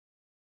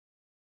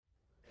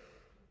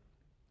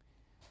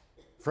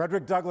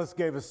Frederick Douglass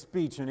gave a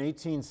speech in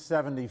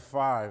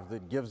 1875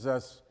 that gives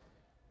us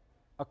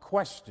a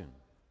question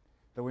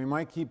that we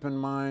might keep in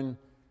mind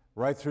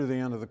right through the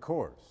end of the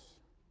course.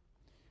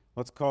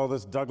 Let's call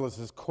this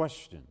Douglass's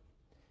question.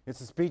 It's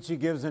a speech he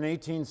gives in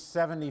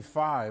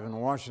 1875 in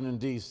Washington,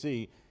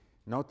 D.C.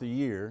 Note the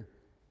year.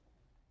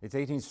 It's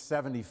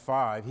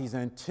 1875. He's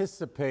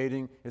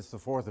anticipating, it's the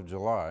 4th of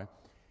July,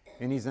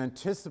 and he's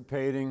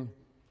anticipating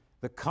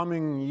the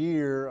coming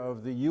year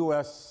of the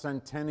U.S.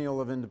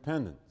 Centennial of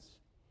Independence.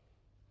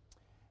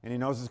 And he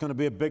knows it's going to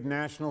be a big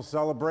national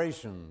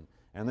celebration,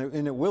 and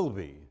it will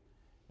be.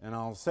 And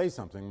I'll say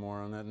something more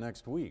on that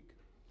next week.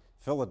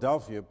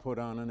 Philadelphia put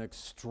on an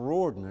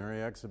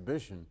extraordinary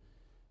exhibition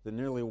that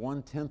nearly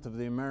 1/10 of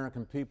the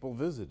American people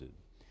visited.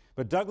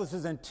 But Douglass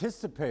is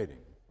anticipating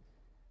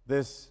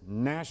this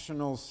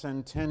national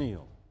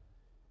centennial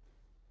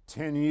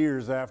 10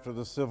 years after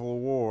the Civil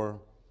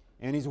War,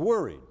 and he's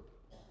worried.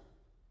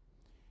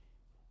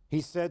 He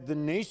said the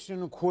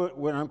nation,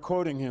 when I'm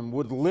quoting him,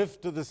 would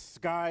lift to the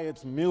sky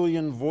its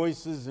million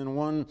voices in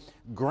one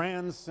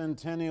grand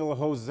centennial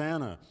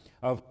hosanna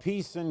of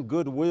peace and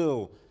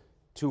goodwill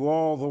to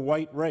all the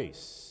white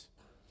race,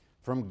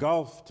 from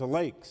gulf to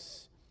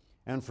lakes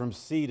and from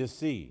sea to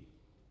sea.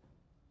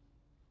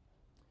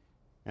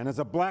 And as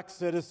a black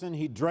citizen,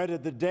 he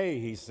dreaded the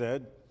day, he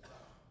said.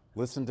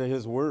 Listen to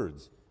his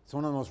words. It's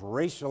one of the most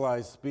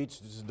racialized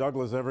speeches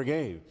Douglass ever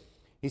gave.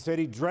 He said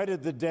he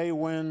dreaded the day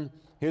when,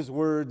 his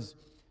words,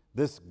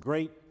 this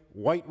great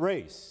white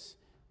race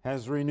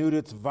has renewed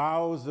its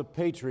vows of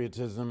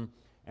patriotism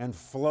and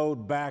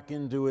flowed back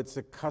into its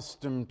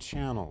accustomed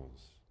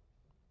channels.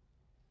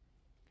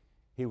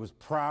 He was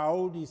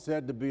proud, he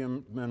said, to be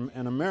an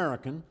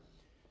American,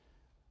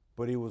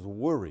 but he was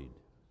worried.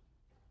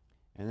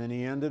 And then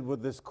he ended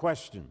with this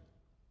question.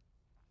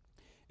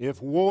 If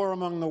war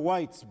among the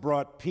whites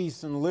brought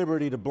peace and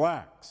liberty to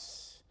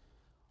blacks,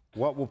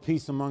 what will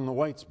peace among the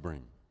whites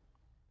bring?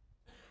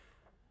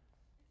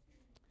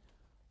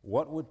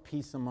 What would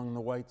peace among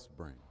the whites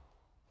bring?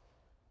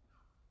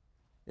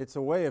 It's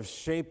a way of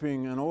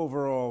shaping an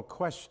overall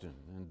question,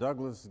 and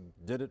Douglass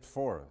did it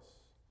for us,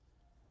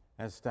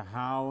 as to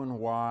how and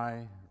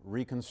why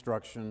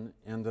Reconstruction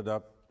ended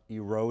up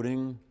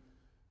eroding,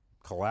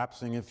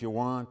 collapsing if you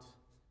want,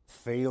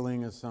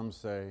 failing as some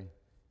say,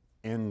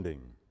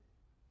 ending.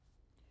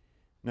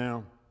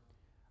 Now,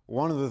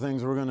 one of the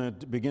things we're going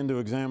to begin to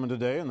examine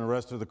today and the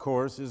rest of the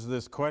course is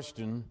this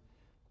question.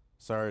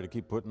 Sorry to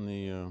keep putting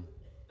the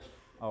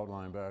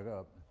outline back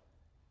up.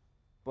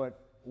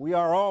 But we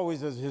are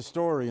always, as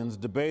historians,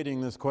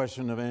 debating this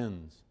question of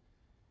ends.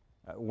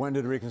 When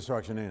did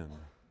Reconstruction end?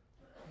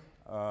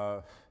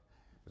 As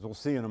we'll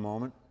see in a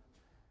moment,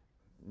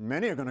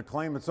 many are going to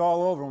claim it's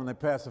all over when they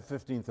pass the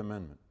 15th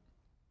Amendment.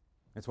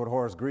 That's what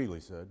Horace Greeley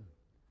said.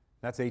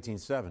 That's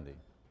 1870.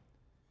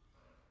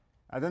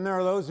 And then there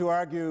are those who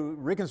argue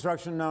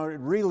Reconstruction now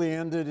really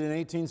ended in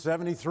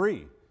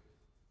 1873.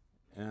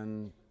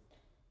 And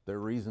there are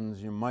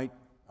reasons you might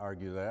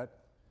argue that.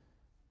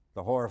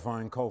 The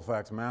horrifying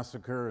Colfax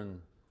Massacre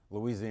in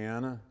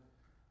Louisiana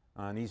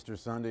on Easter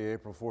Sunday,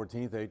 April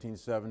 14th,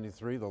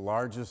 1873, the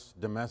largest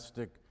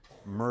domestic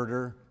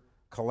murder,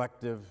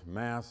 collective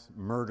mass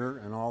murder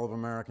in all of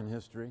American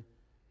history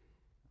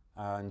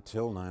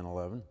until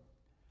 9/11.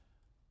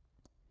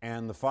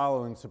 And the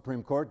following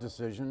Supreme Court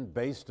decision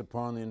based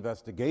upon the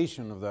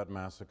investigation of that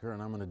massacre,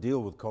 and I'm going to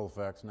deal with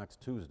Colfax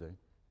next Tuesday.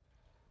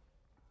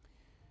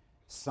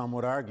 Some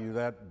would argue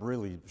that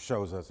really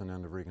shows us an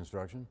end of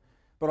Reconstruction.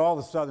 But all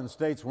the southern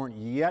states weren't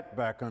yet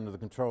back under the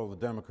control of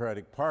the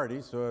Democratic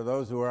Party, so there are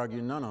those who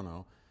argue,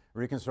 no,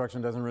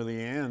 Reconstruction doesn't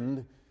really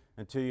end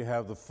until you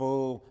have the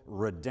full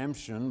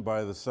redemption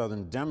by the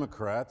Southern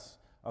Democrats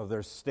of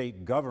their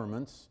state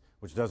governments,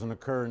 which doesn't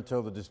occur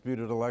until the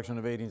disputed election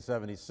of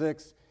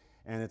 1876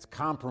 and its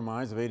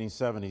compromise of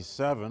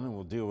 1877, and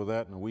we'll deal with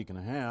that in a week and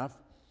a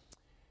half.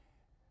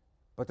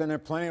 But then there are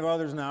plenty of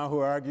others now who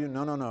argue,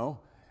 no,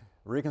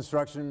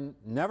 Reconstruction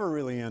never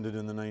really ended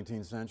in the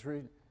 19th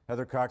century.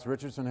 Heather Cox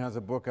Richardson has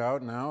a book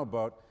out now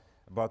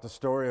about the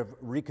story of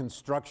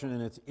Reconstruction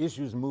and its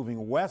issues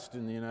moving west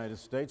in the United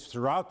States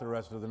throughout the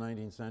rest of the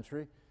 19th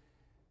century.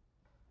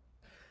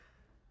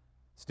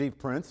 Steve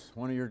Prince,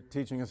 one of your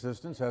teaching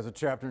assistants, has a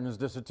chapter in his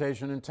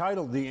dissertation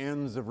entitled The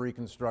Ends of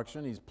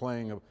Reconstruction. He's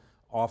playing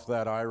off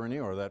that irony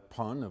or that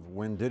pun of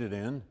when did it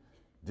end?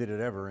 Did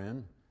it ever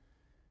end?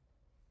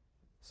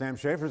 Sam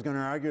Schaefer's going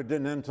to argue it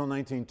didn't end until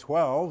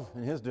 1912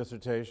 in his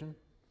dissertation.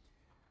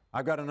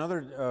 I've got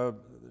another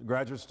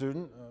graduate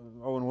student,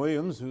 Owen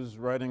Williams, who's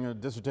writing a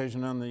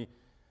dissertation on the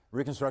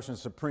Reconstruction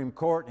Supreme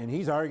Court, and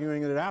he's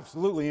arguing that it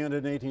absolutely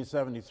ended in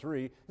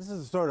 1873. This is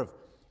the sort of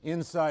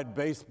inside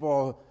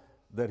baseball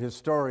that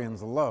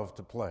historians love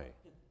to play.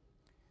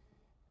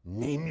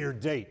 Name your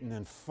date and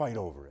then fight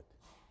over it.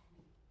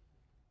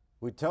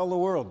 We tell the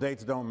world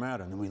dates don't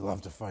matter, and then we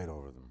love to fight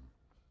over them.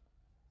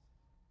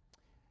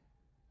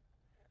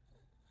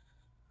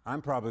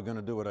 I'm probably going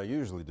to do what I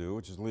usually do,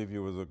 which is leave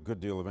you with a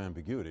good deal of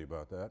ambiguity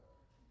about that.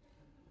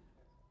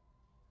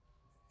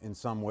 In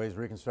some ways,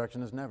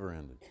 Reconstruction has never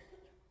ended.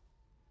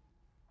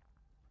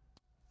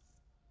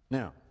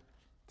 Now,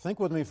 think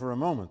with me for a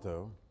moment,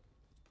 though.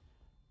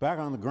 Back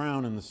on the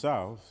ground in the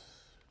South,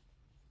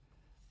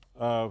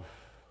 about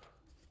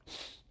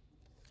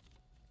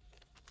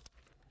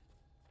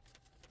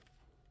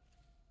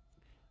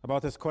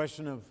this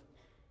question of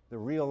the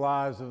real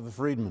lives of the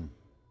freedmen,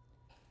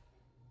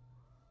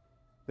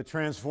 the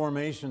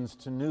transformations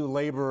to new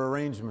labor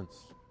arrangements,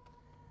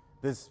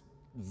 this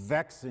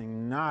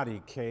vexing,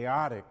 knotty,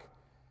 chaotic,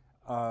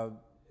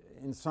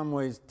 in some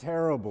ways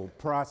terrible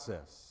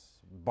process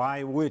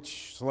by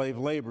which slave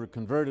labor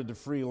converted to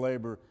free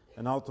labor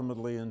and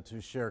ultimately into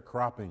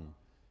sharecropping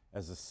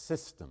as a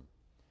system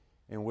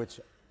in which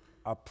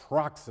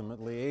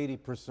approximately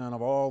 80%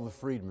 of all the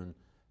freedmen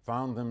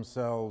found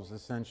themselves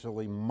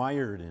essentially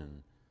mired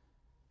in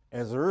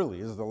as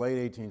early as the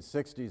late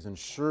 1860s and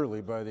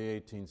surely by the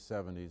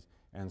 1870s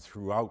and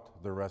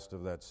throughout the rest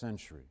of that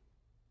century.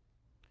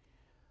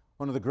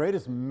 One of the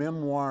greatest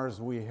memoirs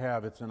we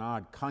have, it's an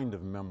odd kind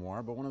of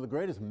memoir, but one of the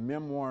greatest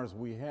memoirs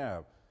we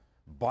have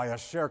by a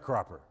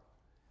sharecropper.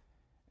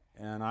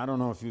 And I don't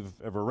know if you've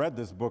ever read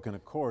this book in a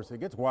course. It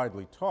gets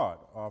widely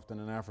taught, often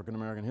in African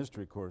American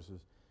history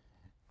courses.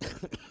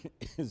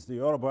 Is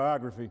the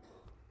autobiography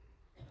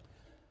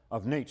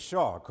of Nate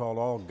Shaw called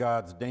All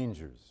God's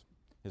Dangers.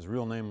 His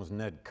real name was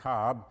Ned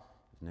Cobb.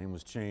 His name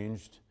was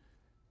changed,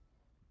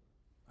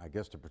 I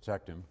guess, to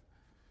protect him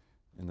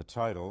in the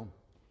title.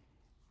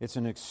 It's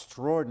an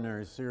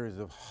extraordinary series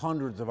of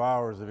hundreds of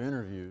hours of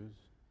interviews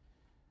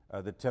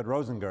that Ted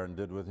Rosengarten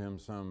did with him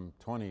some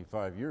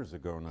 25 years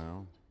ago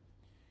now.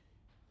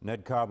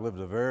 Ned Cobb lived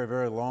a very,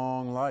 very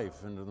long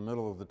life into the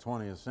middle of the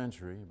 20th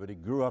century, but he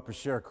grew up a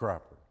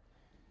sharecropper.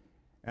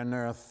 And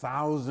there are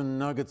 1,000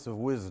 nuggets of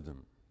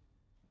wisdom,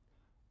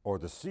 or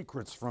the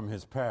secrets from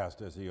his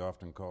past, as he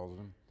often calls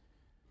them,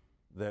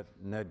 that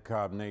Ned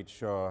Cobb, Nate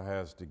Shaw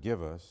has to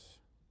give us.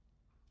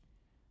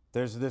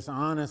 There's this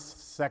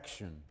honest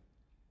section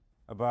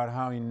about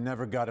how he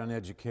never got an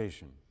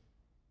education,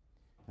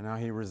 and how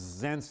he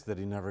resents that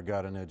he never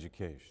got an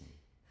education,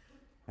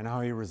 and how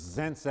he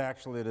resents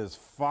actually that his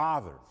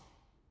father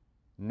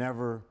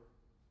never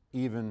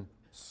even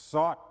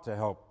sought to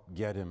help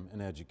get him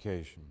an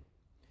education.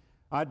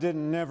 I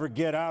didn't never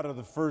get out of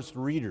the first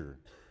reader,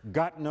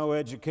 got no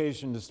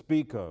education to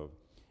speak of.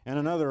 And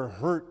another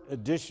hurt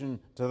addition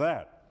to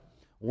that,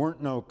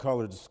 weren't no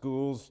colored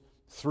schools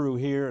through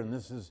here, and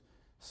this is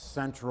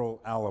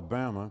central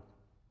Alabama,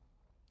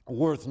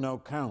 worth no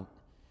count.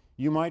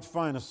 You might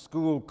find a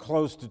school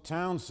close to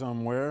town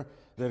somewhere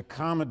that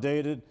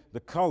accommodated the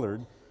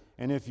colored,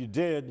 and if you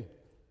did,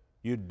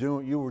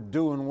 you were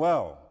doing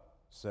well,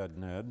 said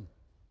Ned.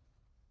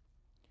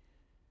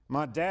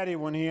 My daddy,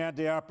 when he had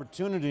the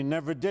opportunity,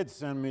 never did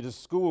send me to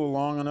school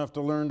long enough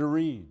to learn to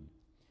read.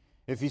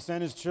 If he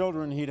sent his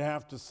children, he'd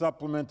have to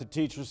supplement the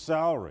teacher's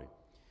salary.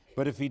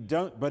 But if he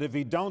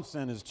don't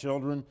send his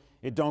children,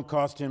 it don't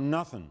cost him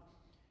nothing,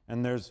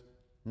 and there's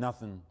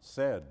nothing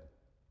said.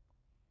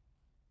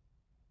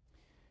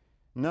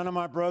 None of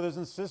my brothers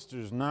and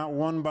sisters, not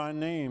one by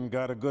name,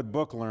 got a good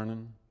book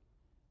learning,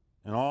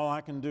 and all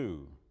I can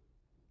do,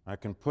 I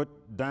can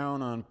put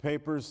down on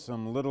paper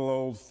some little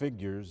old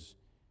figures,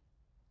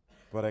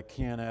 but I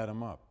can't add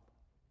them up.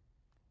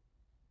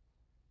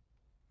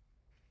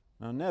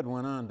 Now, Ned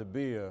went on to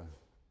be a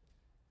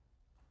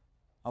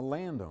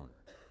landowner.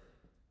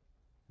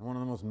 And one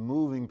of the most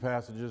moving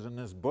passages in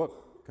this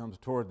book comes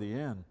toward the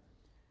end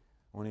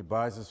when he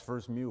buys his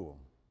first mule.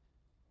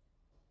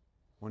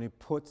 When he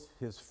puts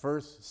his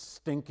first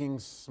stinking,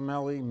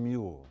 smelly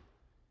mule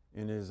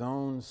in his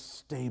own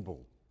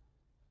stable.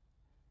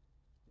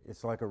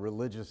 It's like a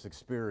religious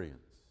experience.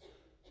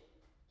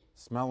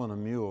 Smelling a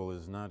mule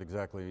is not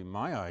exactly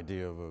my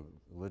idea of a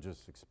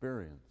religious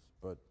experience,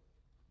 but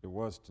it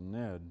was to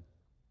Ned.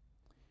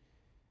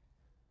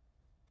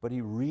 But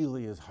he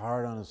really is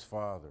hard on his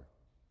father.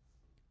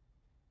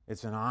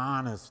 It's an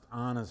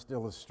honest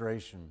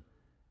illustration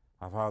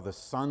of how the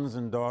sons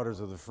and daughters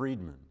of the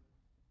freedmen,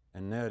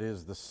 and Ned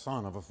is the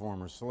son of a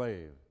former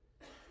slave,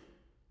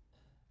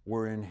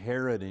 were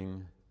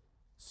inheriting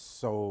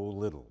so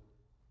little.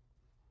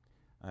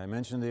 I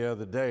mentioned the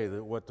other day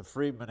that what the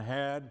freedmen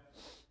had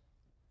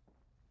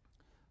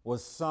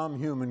was some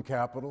human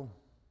capital,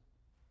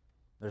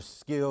 their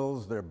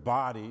skills, their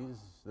bodies,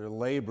 their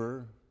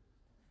labor,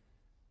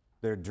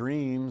 their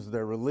dreams,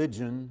 their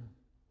religion,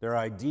 their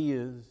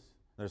ideas,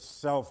 their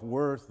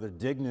self-worth, their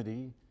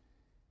dignity,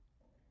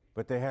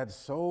 but they had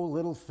so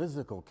little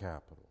physical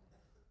capital.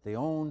 They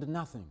owned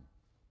nothing.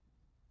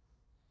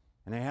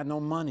 And they had no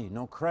money,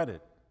 no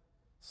credit,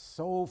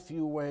 so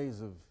few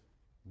ways of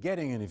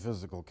getting any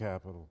physical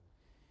capital.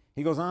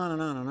 He goes on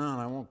and on and on.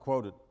 I won't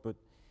quote it, but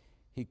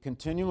he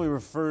continually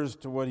refers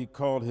to what he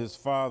called his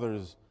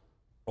father's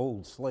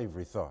old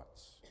slavery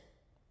thoughts.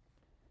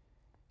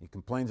 He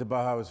complains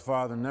about how his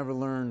father never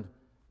learned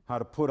how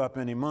to put up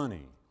any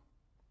money,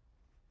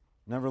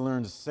 never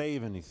learned to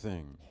save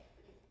anything,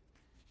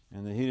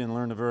 and that he didn't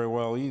learn it very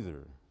well either.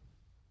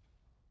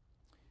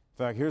 In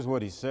fact, here's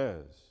what he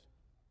says.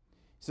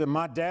 He said,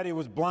 my daddy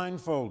was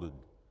blindfolded,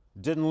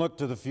 didn't look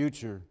to the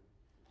future.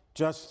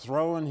 just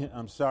throwing,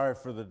 I'm sorry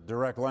for the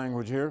direct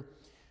language here,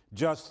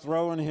 just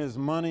throwing his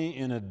money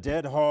in a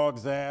dead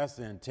hog's ass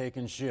and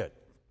taking shit.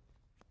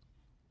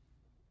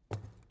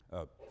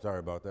 Sorry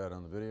about that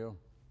on the video.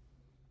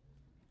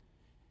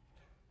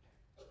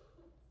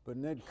 But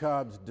Ned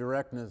Cobb's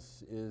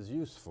directness is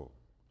useful.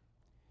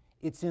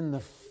 It's in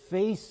the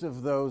face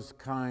of those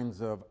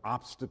kinds of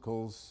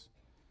obstacles,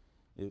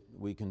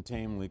 we can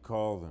tamely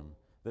call them,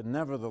 that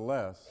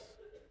nevertheless,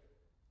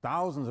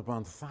 thousands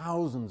upon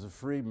thousands of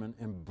freedmen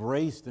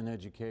embraced an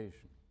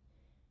education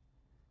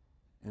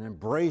and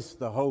embraced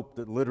the hope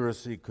that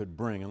literacy could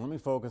bring. And let me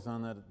focus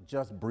on that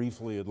just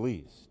briefly at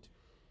least.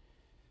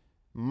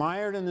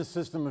 Mired in the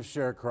system of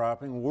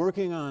sharecropping,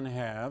 working on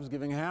halves,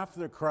 giving half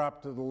their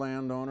crop to the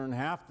landowner and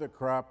half the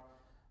crop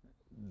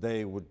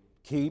they would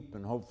keep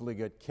and hopefully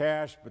get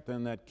cash, but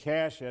then that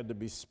cash had to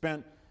be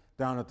spent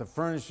down at the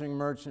furnishing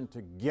merchant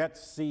to get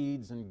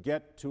seeds and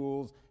get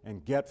tools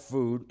and get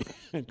food,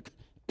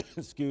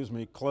 excuse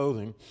me,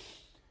 clothing.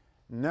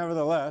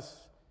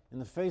 Nevertheless, in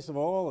the face of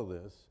all of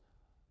this,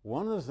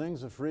 one of the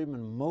things the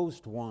freedmen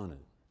most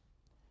wanted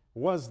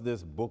was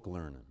this book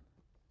learning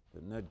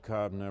that Ned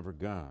Cobb never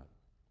got.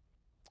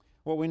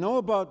 What we know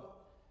about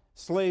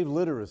slave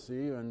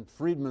literacy and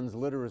freedmen's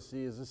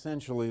literacy is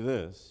essentially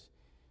this.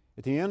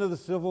 At the end of the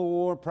Civil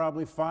War,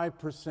 probably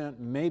 5%,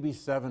 maybe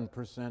 7%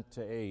 to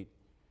 8%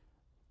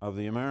 of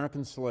the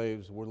American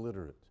slaves were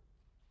literate.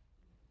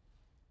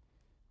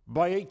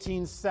 By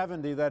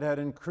 1870, that had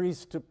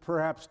increased to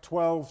perhaps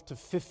 12 to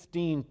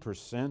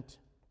 15%.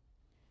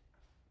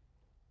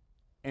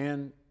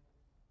 And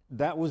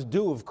that was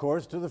due, of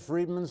course, to the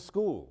freedmen's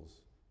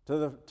schools,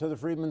 to the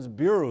freedmen's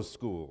bureau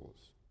schools.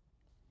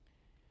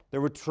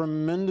 There were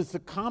tremendous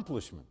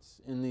accomplishments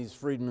in these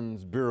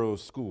freedmen's bureau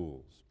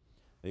schools.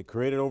 They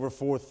created over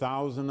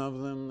 4,000 of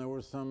them. There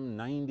were some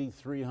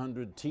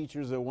 9,300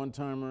 teachers at one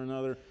time or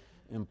another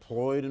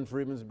employed in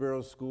freedmen's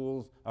bureau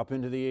schools up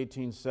into the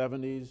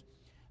 1870s.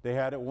 They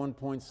had at one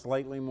point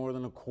slightly more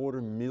than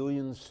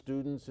 250,000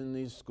 students in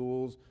these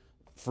schools,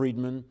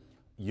 freedmen,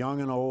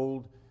 young and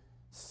old,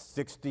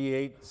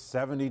 68,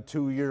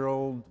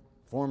 72-year-old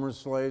former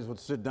slaves would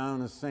sit down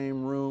in the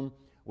same room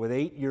with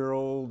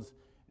 8-year-olds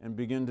and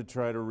begin to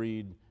try to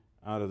read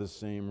out of the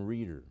same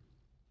reader.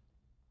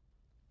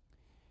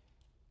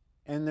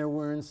 And there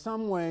were in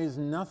some ways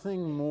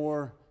nothing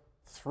more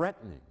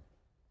threatening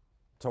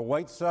to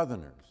white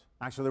Southerners.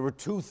 Actually, there were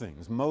two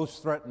things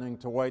most threatening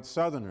to white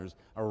Southerners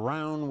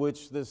around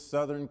which this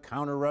Southern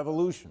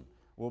counter-revolution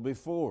will be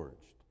forged.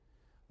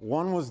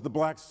 One was the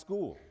black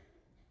school,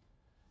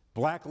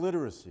 black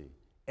literacy,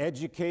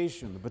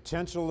 education, the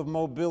potential of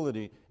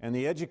mobility, and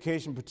the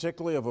education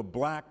particularly of a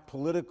black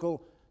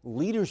political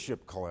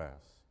leadership class.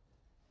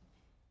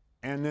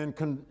 And then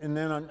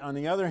on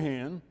the other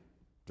hand,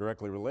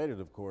 directly related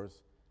of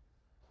course,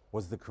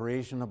 was the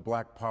creation of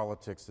black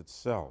politics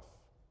itself.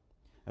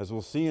 As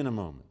we'll see in a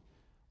moment,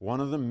 one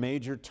of the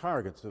major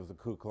targets of the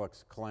Ku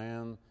Klux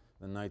Klan,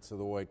 the Knights of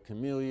the White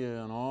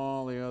Camellia, and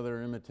all the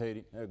other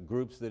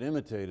groups that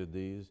imitated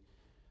these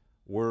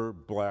were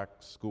black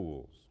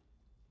schools.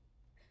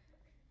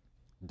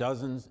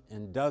 Dozens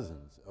and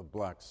dozens of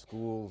black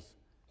schools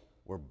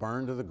were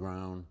burned to the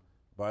ground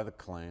by the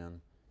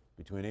Klan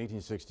between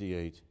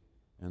 1868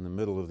 and the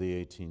middle of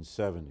the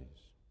 1870s.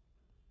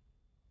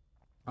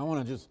 I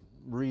want to just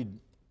read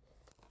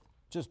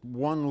just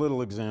one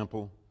little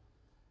example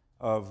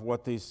of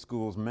what these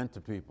schools meant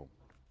to people.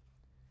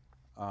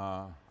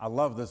 I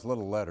love this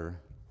little letter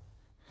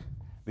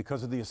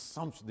because of the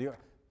assumption,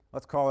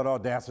 let's call it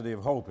audacity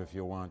of hope if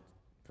you want,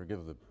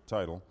 forgive the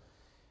title.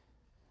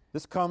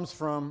 This comes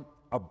from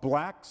a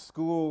black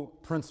school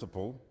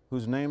principal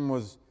whose name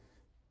was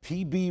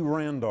P.B.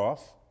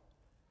 Randolph.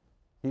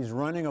 He's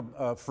running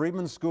a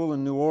freedmen's school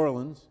in New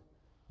Orleans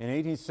in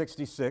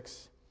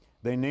 1866.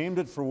 They named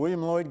it for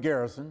William Lloyd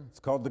Garrison. It's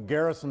called the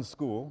Garrison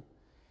School.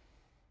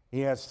 He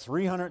has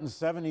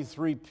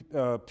 373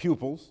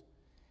 pupils,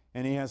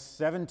 and he has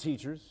 7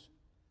 teachers,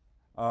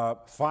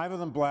 5 of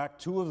them black,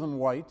 2 of them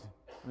white.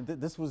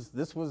 This was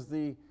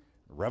the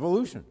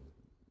revolution,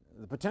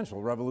 the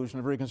potential revolution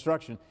of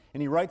Reconstruction.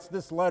 And he writes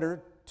this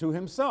letter to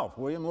himself,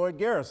 William Lloyd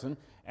Garrison,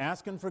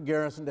 asking for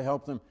Garrison to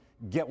help them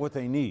get what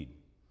they need.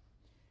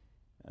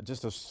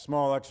 Just a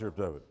small excerpt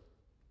of it.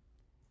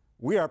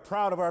 We are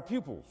proud of our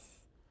pupils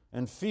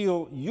and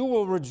feel you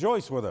will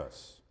rejoice with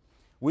us.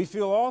 We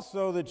feel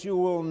also that you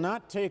will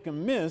not take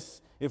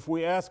amiss if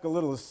we ask a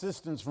little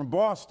assistance from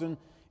Boston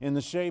in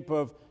the shape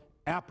of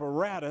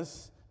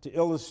apparatus to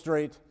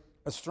illustrate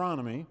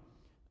astronomy,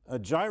 a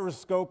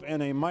gyroscope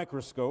and a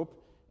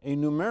microscope, a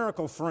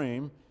numerical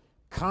frame,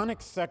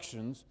 conic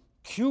sections,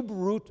 cube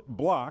root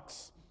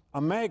blocks,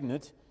 a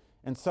magnet,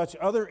 and such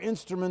other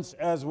instruments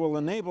as will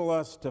enable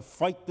us to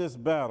fight this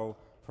battle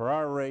for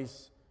our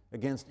race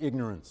against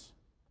ignorance.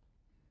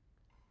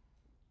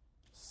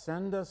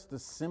 Send us the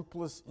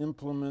simplest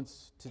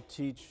implements to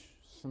teach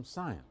some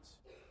science.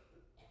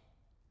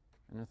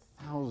 And there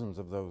are thousands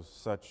of those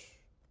such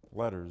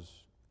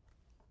letters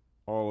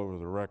all over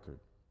the record.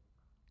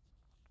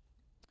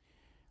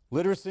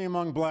 Literacy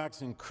among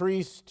blacks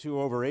increased to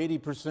over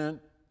 80%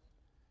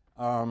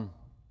 by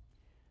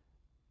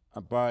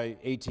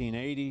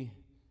 1880.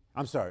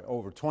 I'm sorry,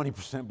 over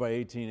 20% by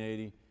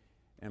 1880,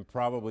 and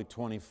probably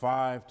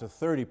 25 to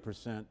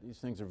 30%. These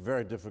things are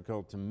very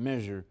difficult to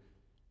measure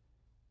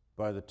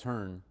by the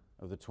turn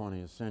of the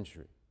 20th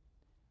century.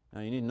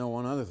 Now, you need to know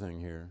one other thing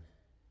here.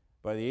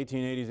 By the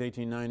 1880s,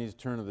 1890s,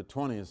 turn of the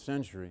 20th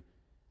century,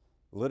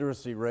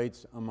 literacy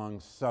rates among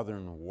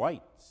Southern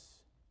whites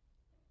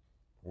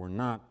were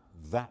not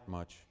that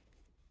much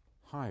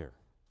higher.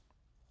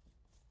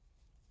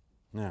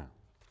 Now,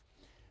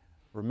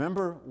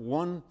 remember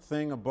one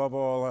thing above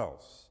all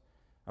else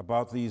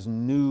about these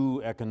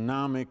new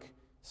economic,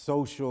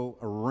 social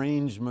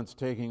arrangements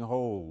taking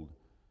hold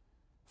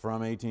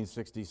from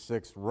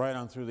 1866 right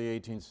on through the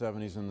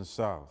 1870s in the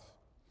South.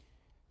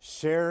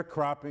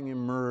 Sharecropping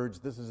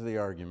emerged, this is the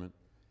argument,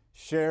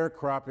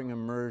 sharecropping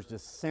emerged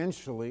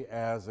essentially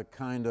as a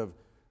kind of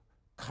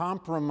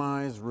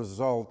compromise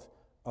result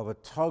of a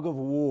tug of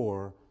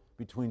war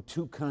between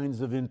two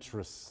kinds of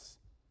interests.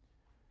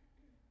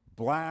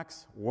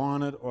 Blacks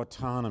wanted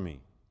autonomy.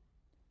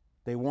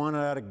 They wanted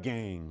out of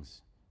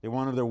gangs. They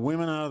wanted their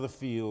women out of the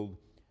field.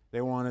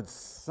 They wanted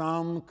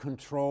some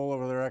control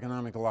over their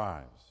economic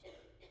lives.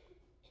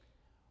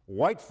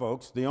 White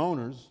folks, the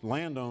owners,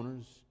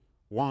 landowners,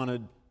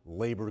 wanted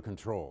labor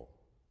control.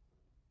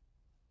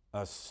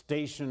 A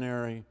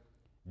stationary,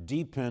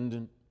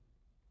 dependent,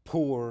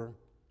 poor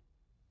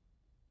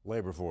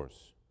labor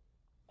force.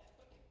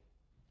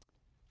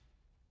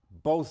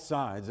 Both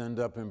sides end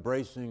up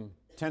embracing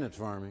tenant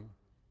farming,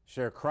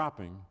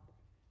 sharecropping,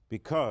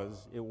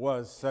 because it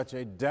was such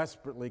a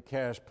desperately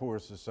cash-poor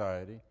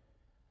society.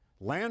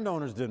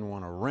 Landowners didn't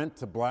want to rent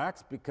to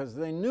blacks because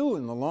they knew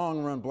in the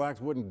long run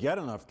blacks wouldn't get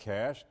enough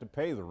cash to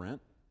pay the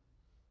rent.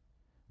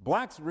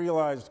 Blacks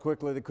realized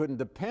quickly they couldn't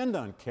depend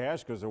on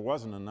cash because there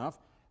wasn't enough.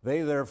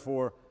 They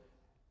therefore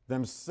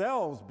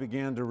themselves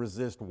began to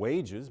resist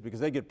wages because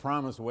they get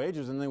promised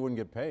wages and they wouldn't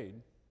get paid.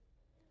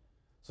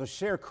 So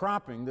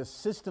sharecropping, this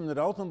system that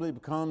ultimately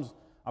becomes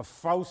a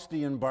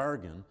Faustian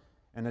bargain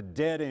and a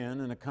dead end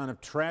and a kind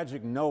of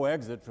tragic no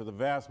exit for the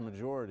vast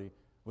majority,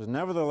 was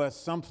nevertheless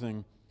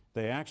something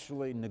they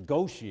actually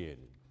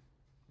negotiated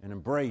and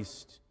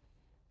embraced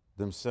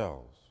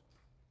themselves.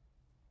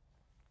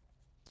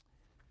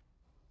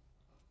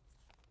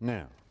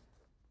 Now,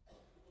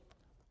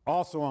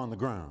 also on the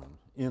ground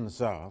in the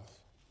South,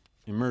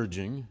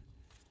 emerging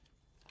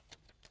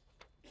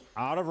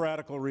out of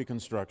radical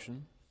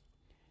Reconstruction,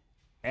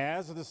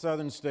 as the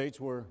Southern states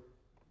were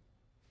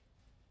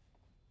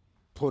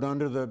put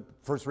under the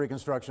first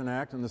Reconstruction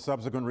Act and the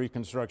subsequent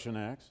Reconstruction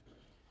Acts,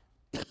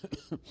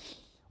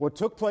 what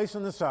took place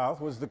in the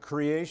South was the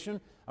creation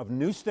of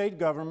new state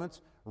governments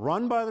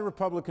run by the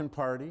Republican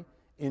Party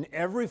in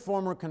every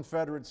former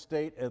Confederate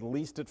state, at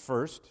least at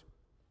first.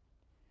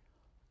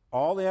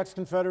 All the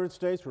ex-Confederate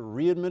states were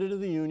readmitted to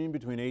the Union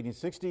between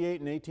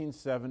 1868 and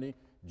 1870.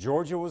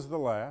 Georgia was the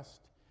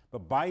last.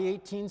 But by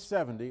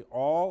 1870,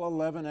 all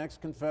 11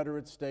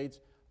 ex-Confederate states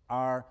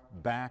are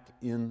back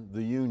in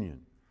the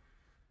Union.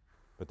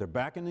 But they're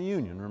back in the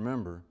Union,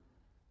 remember,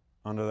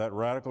 under that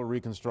radical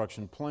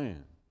Reconstruction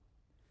plan.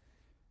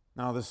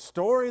 Now, the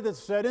story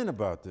that's set in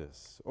about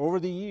this over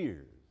the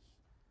years,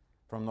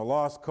 from the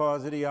lost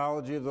cause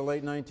ideology of the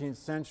late 19th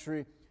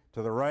century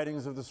to the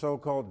writings of the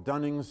so-called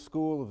Dunning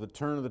School of the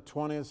turn of the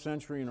 20th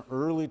century and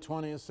early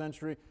 20th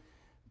century,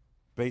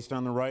 based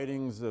on the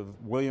writings of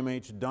William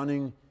H.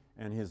 Dunning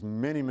and his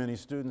many, many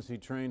students he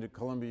trained at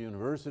Columbia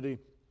University,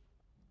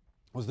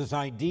 was this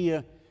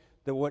idea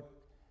that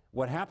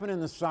what happened in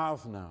the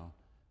South now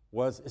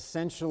was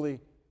essentially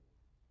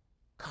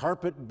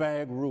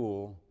carpetbag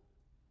rule,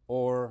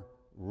 or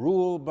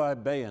rule by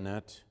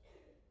bayonet,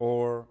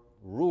 or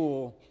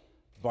rule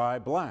by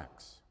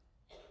blacks.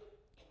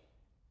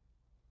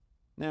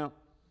 Now,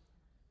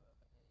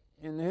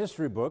 in the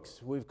history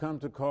books, we've come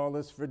to call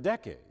this for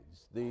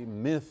decades the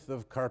myth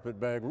of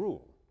carpetbag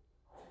rule.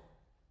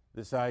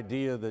 This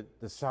idea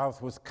that the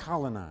South was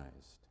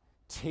colonized,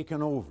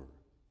 taken over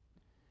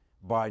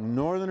by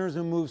Northerners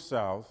who moved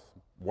south,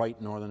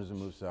 white Northerners who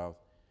moved south,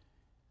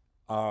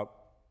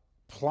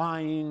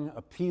 plying,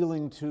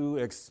 appealing to,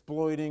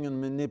 exploiting,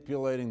 and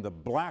manipulating the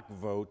black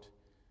vote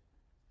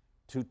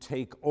to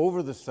take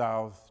over the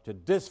South, to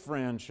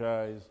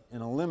disfranchise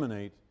and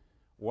eliminate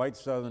white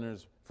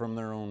Southerners from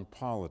their own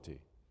polity.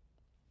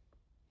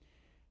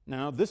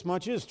 Now, this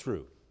much is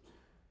true.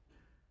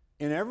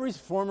 In every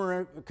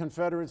former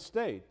Confederate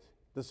state,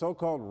 the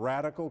so-called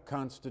radical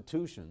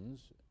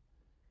constitutions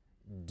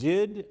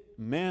did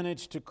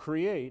manage to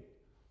create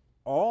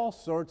all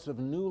sorts of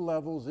new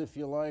levels, if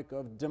you like,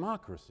 of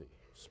democracy,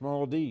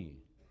 small d.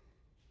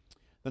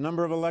 The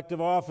number of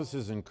elective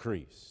offices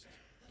increased.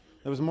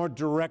 There was more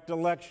direct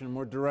election,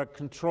 more direct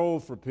control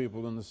for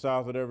people than the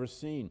South had ever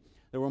seen.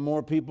 There were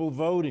more people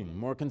voting,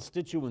 more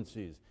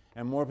constituencies,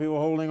 and more people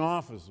holding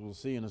office, we'll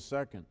see in a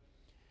second.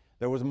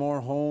 There was more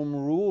home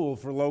rule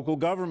for local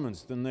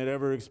governments than they'd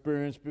ever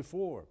experienced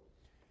before.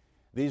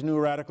 These new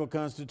radical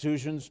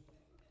constitutions,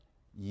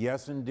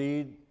 yes,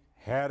 indeed,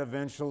 had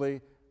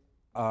eventually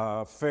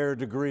a fair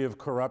degree of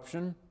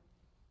corruption.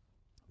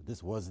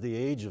 This was the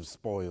age of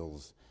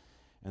spoils,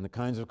 and the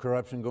kinds of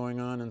corruption going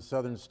on in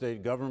southern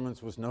state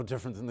governments was no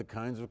different than the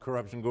kinds of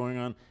corruption going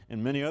on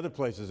in many other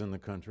places in the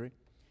country.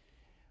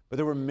 But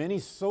there were many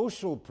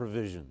social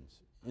provisions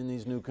in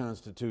these new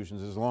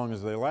constitutions as long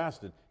as they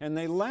lasted, and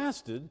they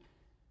lasted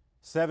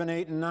 7,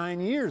 8, and 9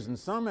 years in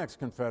some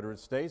ex-Confederate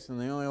states, and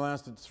they only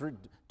lasted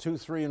 2,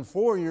 3, and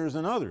 4 years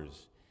in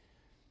others.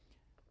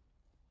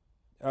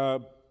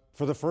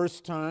 For the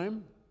first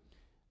time,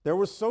 there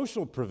were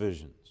social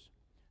provisions.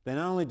 They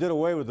not only did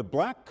away with the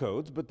black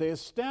codes, but they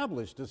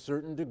established a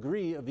certain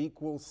degree of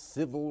equal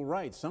civil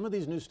rights. Some of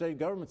these new state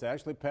governments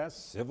actually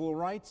passed civil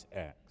rights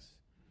acts.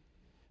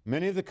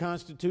 Many of the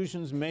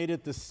constitutions made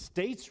it the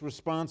state's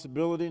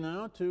responsibility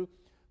now to,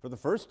 for the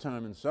first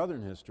time in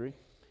Southern history,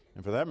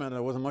 and for that matter,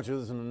 there wasn't much of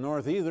this in the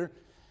North either,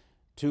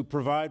 to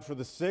provide for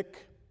the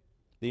sick,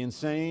 the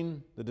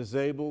insane, the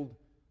disabled,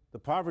 the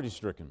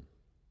poverty-stricken.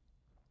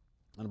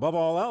 And above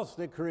all else,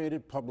 they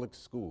created public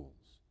schools.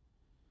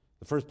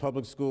 The first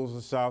public schools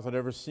the South had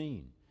ever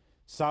seen.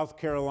 South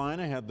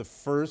Carolina had the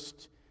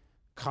first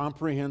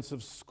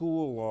comprehensive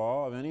school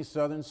law of any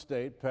southern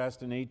state,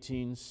 passed in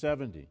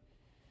 1870.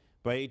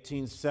 By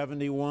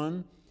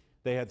 1871,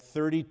 they had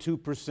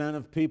 32%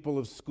 of people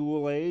of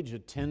school age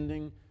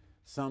attending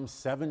some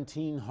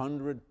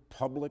 1,700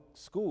 public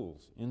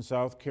schools in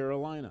South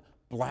Carolina,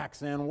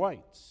 blacks and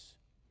whites.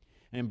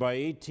 And by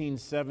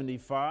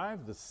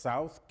 1875, the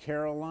South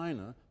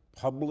Carolina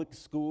public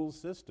school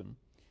system,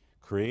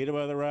 created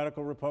by the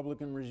radical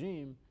Republican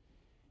regime,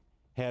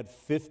 had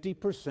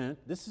 50%.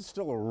 This is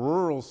still a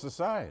rural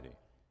society,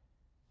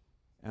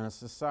 and a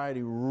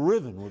society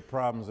riven with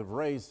problems of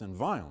race and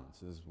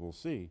violence, as we'll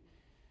see.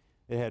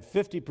 They had by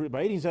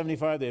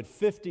 1875, they had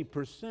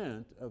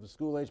 50% of the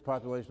school-age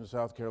population of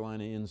South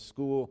Carolina in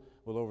school,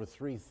 with over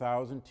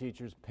 3,000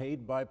 teachers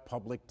paid by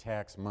public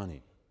tax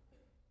money.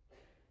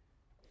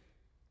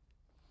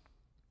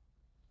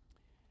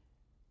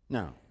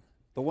 Now,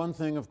 the one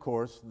thing, of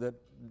course, that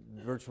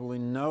virtually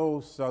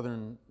no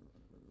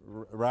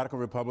radical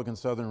Republican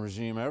Southern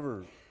regime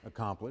ever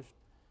accomplished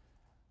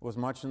was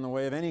much in the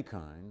way of any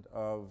kind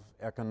of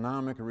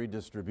economic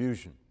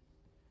redistribution,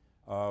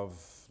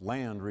 of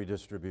land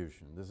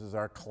redistribution. This is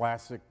our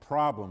classic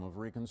problem of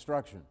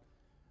Reconstruction.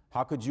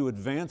 How could you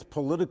advance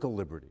political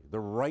liberty,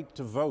 the right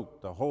to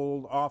vote, to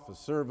hold office,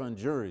 serve on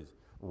juries,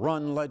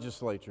 run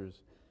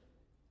legislatures,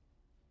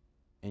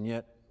 and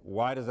yet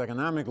why does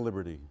economic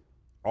liberty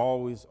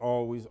always,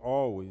 always,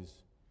 always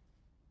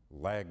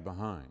lag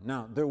behind?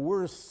 Now, there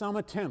were some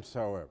attempts,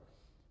 however.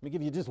 Let me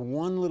give you just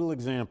one little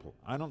example.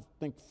 I don't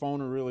think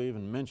Foner really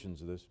even mentions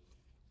this.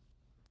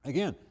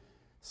 Again,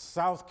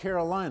 South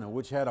Carolina,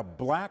 which had a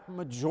black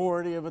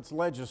majority of its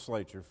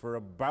legislature for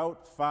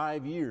about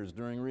 5 years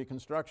during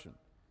Reconstruction.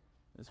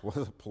 This was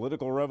a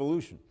political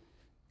revolution,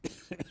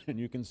 and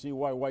you can see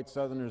why white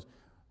Southerners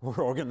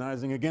were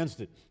organizing against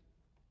it.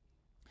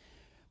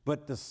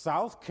 But the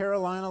South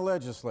Carolina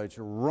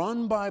legislature,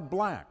 run by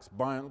blacks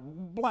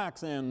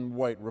and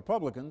white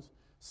Republicans,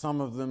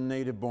 some of them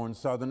native-born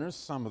Southerners,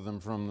 some of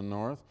them from the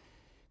North,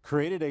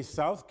 created a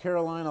South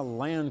Carolina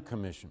Land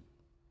Commission.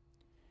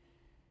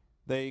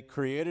 They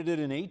created it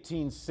in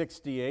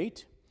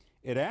 1868.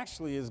 It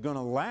actually is going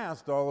to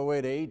last all the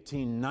way to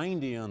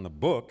 1890 on the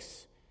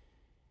books.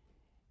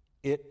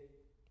 It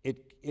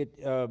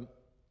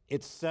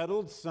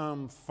settled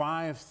some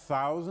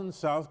 5,000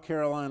 South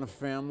Carolina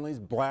families,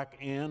 black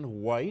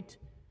and white,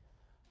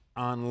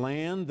 on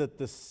land that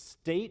the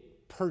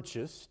state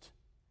purchased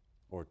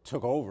or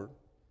took over,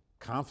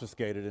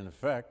 confiscated in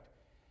effect,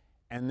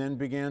 and then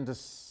began to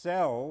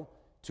sell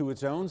to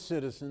its own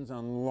citizens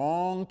on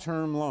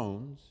long-term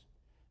loans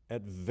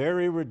at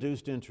very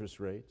reduced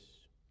interest rates.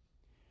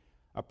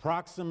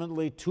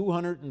 Approximately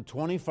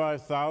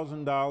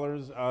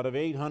 $225,000 out of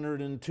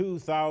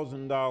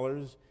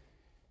 $802,000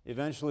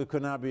 eventually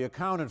could not be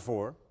accounted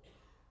for.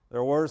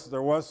 There was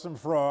some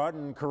fraud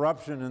and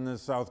corruption in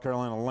this South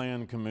Carolina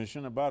Land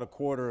Commission. About a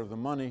quarter of the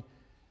money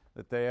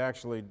that they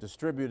actually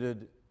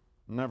distributed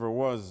never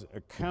was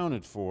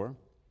accounted for.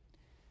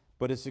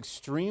 But it's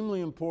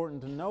extremely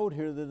important to note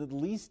here that at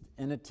least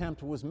an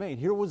attempt was made.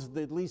 Here was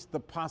at least the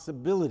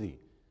possibility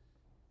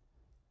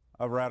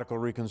of radical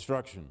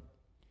Reconstruction.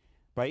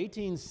 By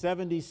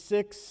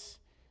 1876,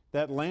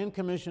 that Land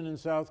Commission in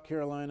South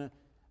Carolina,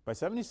 by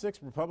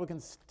 76,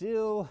 Republicans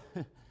still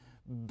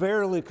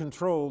barely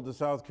controlled the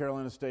South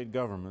Carolina state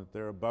government.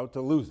 They're about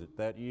to lose it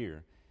that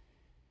year.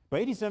 By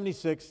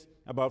 1876,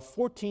 about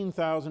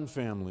 14,000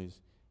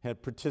 families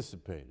had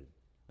participated,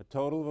 a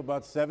total of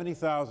about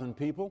 70,000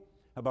 people,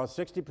 about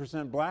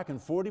 60% black and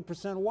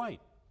 40%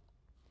 white,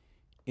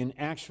 in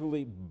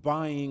actually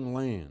buying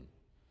land.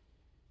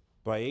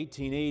 By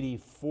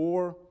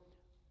 1884,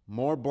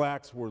 more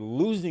blacks were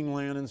losing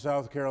land in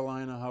South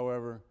Carolina,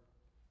 however,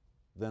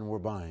 than were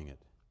buying it.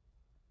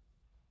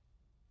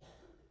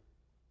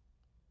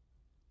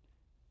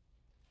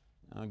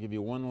 I'll give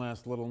you one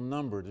last little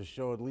number to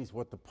show at least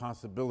what the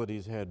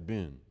possibilities had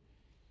been.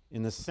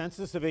 In the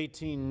census of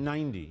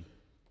 1890,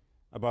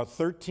 about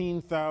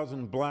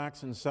 13,000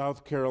 blacks in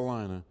South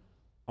Carolina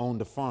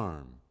owned a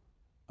farm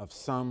of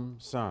some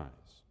size,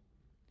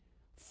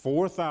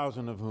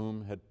 4,000 of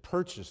whom had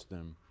purchased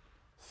them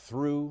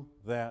through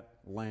that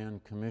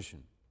land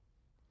commission.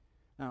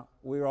 Now,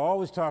 we are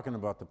always talking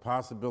about the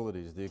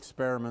possibilities, the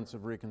experiments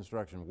of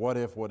Reconstruction. What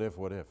if, what if,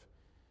 what if?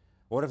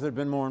 What if there'd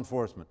been more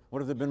enforcement?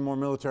 What if there'd been more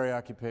military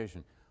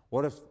occupation?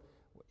 What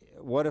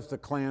if the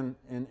Klan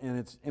and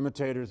its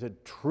imitators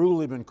had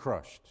truly been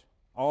crushed,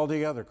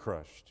 altogether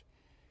crushed?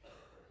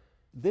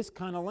 This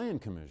kind of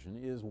land commission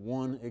is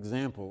one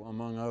example,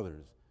 among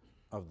others,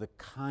 of the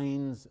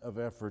kinds of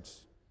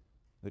efforts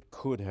that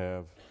could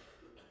have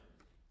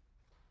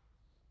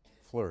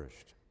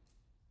flourished.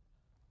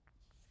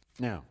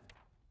 Now,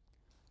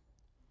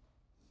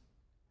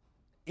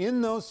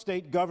 in those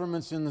state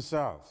governments in the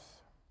South,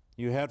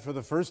 you had for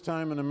the first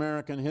time in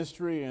American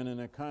history and in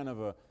a kind of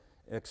an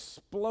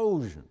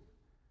explosion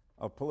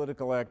of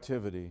political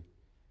activity,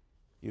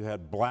 you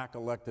had black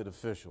elected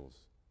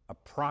officials.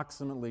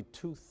 Approximately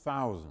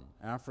 2,000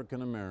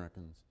 African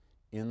Americans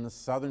in the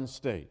southern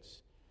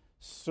states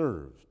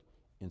served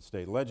in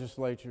state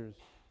legislatures,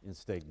 in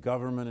state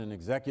government and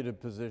executive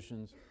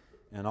positions,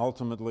 and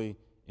ultimately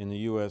in the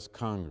U.S.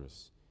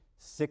 Congress.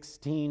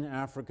 16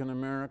 African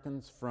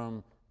Americans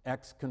from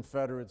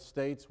ex-Confederate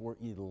states were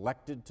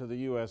elected to the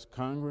U.S.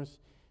 Congress,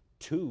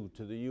 2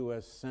 to the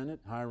U.S. Senate,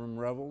 Hiram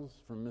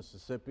Revels from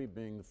Mississippi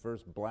being the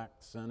first black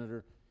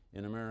senator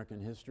in American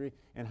history.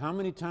 And how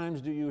many times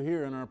do you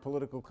hear in our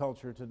political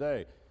culture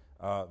today,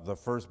 the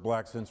first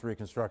black since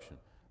Reconstruction,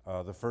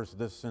 the first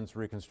this since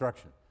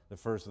Reconstruction, the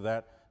first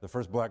that, the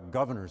first black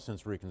governor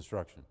since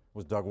Reconstruction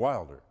was Doug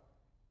Wilder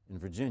in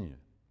Virginia.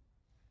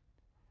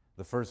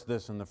 The first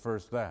this and the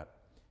first that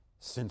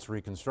since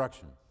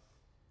Reconstruction.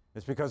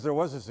 It's because there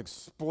was this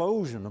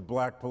explosion of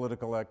black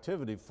political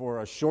activity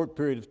for a short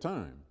period of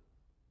time,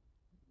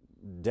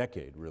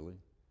 decade really,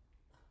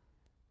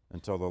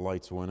 until the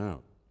lights went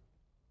out.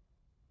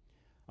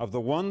 Of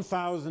the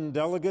 1,000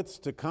 delegates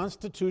to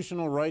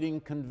constitutional writing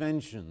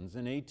conventions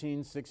in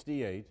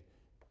 1868,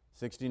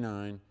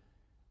 69,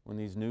 when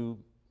these new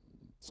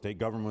state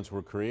governments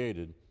were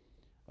created,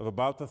 of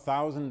about the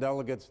 1,000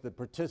 delegates that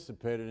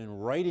participated in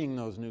writing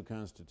those new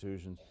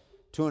constitutions,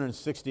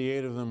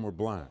 268 of them were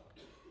black.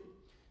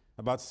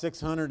 About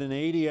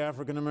 680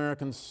 African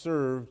Americans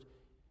served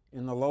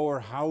in the lower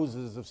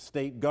houses of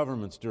state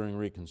governments during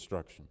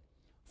Reconstruction.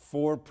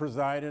 4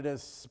 presided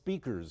as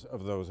speakers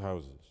of those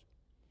houses.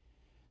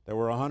 There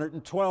were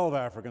 112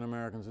 African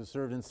Americans who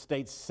served in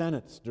state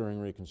senates during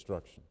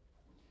Reconstruction.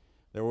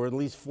 There were at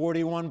least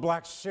 41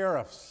 black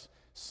sheriffs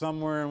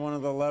somewhere in one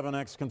of the 11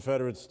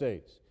 ex-Confederate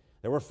states.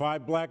 There were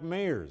 5 black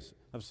mayors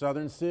of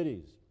southern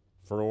cities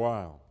for a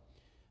while.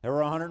 There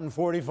were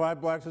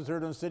 145 blacks who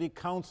served on city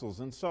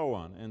councils, and so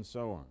on, and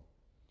so on.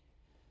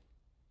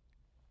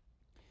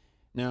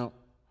 Now,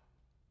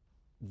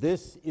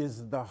 this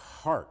is the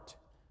heart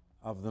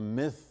of the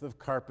myth of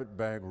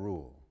carpetbag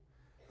rule.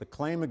 The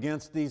claim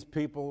against these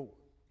people,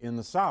 in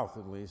the South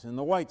at least, in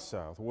the white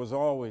South, was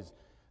always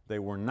they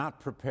were not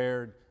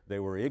prepared, they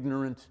were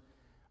ignorant.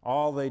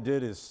 All they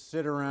did is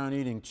sit around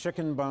eating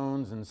chicken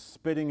bones and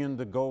spitting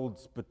into gold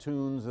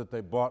spittoons that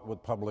they bought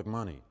with public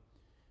money.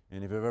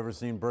 And if you've ever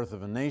seen Birth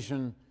of a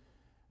Nation,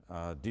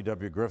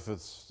 D.W.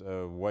 Griffith's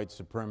white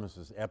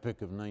supremacist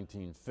epic of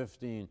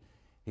 1915,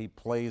 he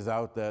plays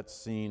out that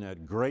scene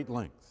at great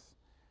length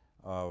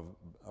of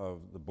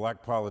the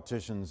black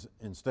politicians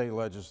in state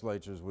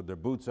legislatures with their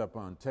boots up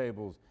on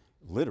tables,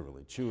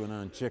 literally chewing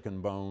on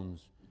chicken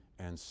bones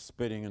and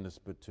spitting into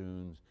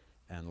spittoons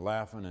and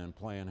laughing and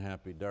playing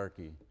happy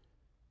darky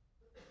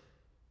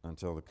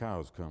until the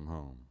cows come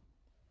home.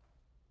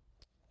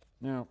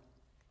 Now,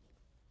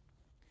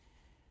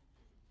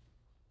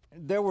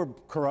 there were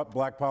corrupt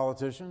black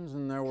politicians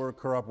and there were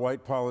corrupt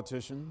white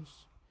politicians.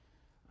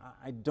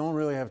 I don't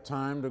really have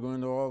time to go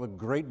into all the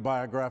great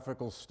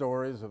biographical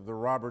stories of the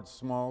Robert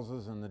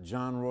Smallses and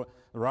the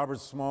Robert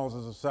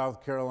Smallses of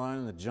South Carolina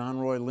and the John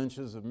Roy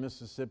Lynches of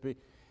Mississippi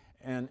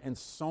and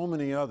so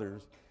many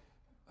others,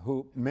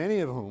 many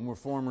of whom were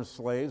former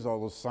slaves,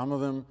 although some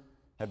of them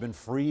had been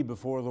free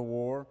before the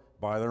war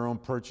by their own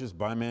purchase,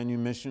 by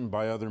manumission,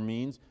 by other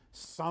means.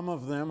 Some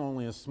of them,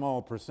 only a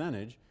small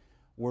percentage,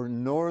 were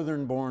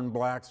northern-born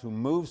blacks who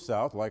moved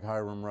south, like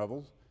Hiram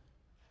Revels,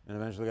 and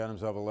eventually got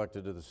himself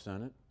elected to the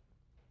Senate.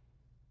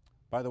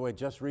 By the way,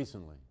 just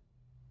recently,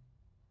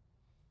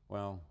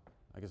 well,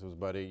 I guess it was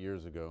about 8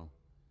 years ago,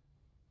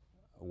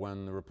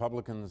 when the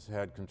Republicans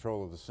had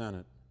control of the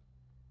Senate,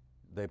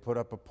 they put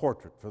up a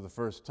portrait for the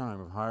first time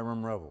of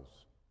Hiram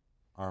Revels.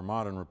 Our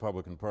modern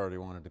Republican Party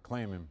wanted to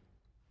claim him.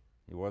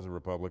 He was a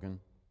Republican.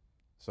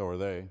 So are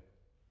they,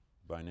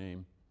 by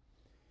name.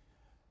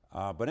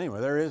 But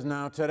anyway, there is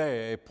now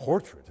today a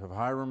portrait of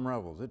Hiram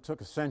Revels. It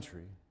took a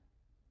century,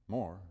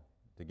 more,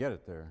 to get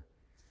it there,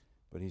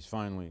 but he's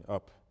finally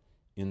up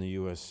in the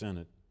U.S.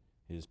 Senate,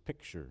 his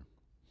picture.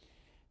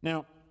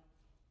 Now,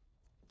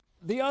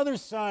 the other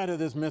side of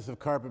this myth of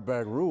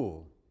carpetbag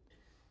rule,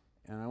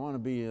 and I want to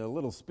be a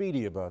little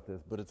speedy about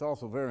this, but it's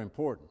also very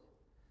important.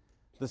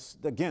 This,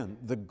 again,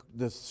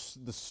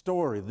 the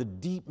story, the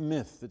deep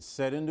myth that's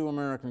set into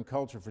American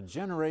culture for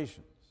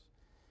generations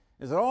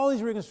is that all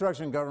these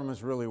Reconstruction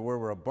governments really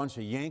were a bunch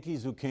of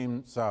Yankees who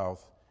came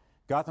south,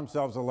 got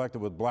themselves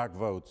elected with black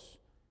votes,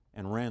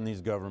 and ran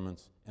these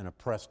governments and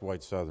oppressed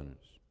white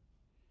Southerners.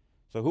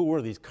 So who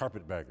were these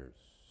carpetbaggers,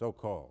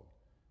 so-called?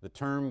 The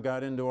term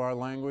got into our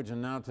language,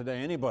 and now today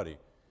anybody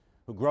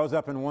who grows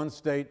up in one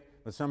state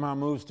but somehow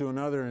moves to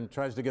another and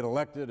tries to get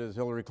elected, as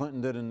Hillary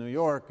Clinton did in New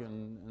York,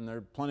 and there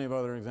are plenty of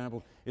other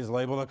examples, is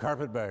labeled a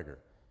carpetbagger,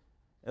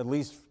 at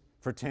least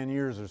for 10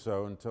 years or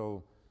so,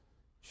 until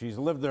she's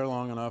lived there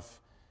long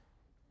enough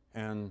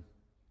and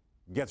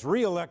gets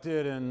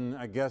reelected, and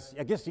I guess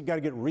you got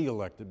to get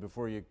reelected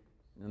before you're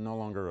no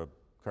longer a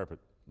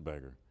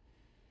carpetbagger.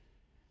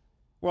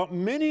 Well,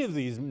 many of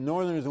these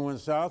Northerners who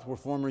went south were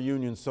former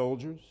Union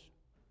soldiers.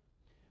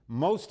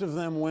 Most of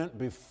them went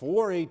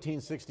before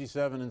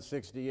 1867 and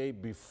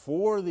 68,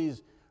 before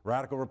these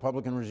radical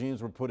Republican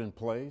regimes were put in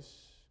place.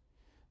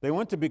 They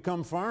went to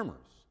become farmers.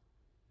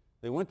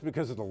 They went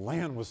because the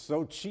land was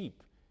so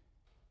cheap.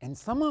 And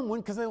some of them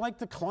went because they liked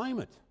the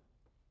climate.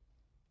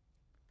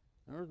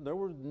 There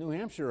were New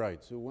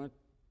Hampshireites who went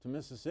to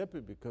Mississippi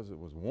because it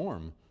was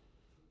warm.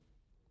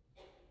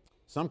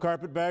 Some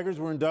carpetbaggers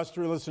were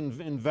industrialists and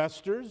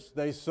investors.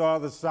 They saw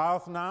the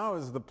South now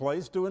as the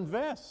place to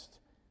invest.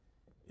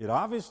 It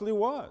obviously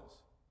was.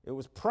 It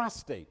was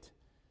prostate,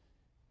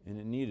 and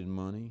it needed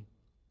money.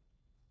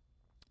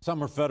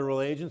 Some were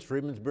federal agents,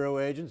 Freedmen's Bureau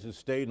agents who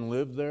stayed and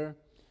lived there.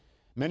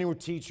 Many were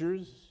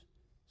teachers,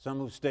 some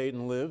who stayed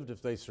and lived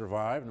if they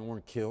survived and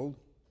weren't killed.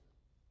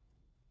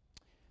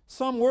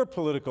 Some were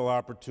political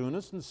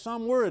opportunists, and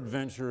some were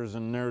adventurers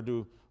and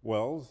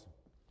ne'er-do-wells.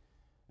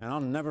 And I'll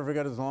never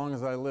forget, as long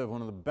as I live,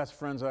 one of the best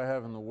friends I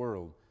have in the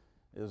world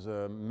is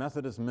a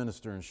Methodist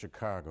minister in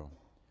Chicago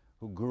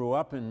who grew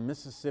up in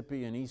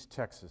Mississippi and East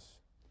Texas,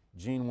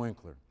 Gene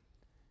Winkler.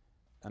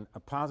 And a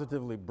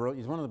positively brilliant,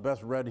 he's one of the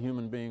best read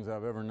human beings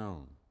I've ever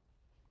known.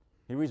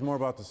 He reads more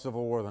about the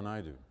Civil War than I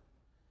do.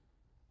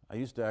 I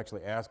used to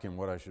actually ask him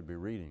what I should be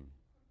reading.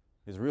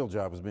 His real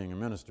job was being a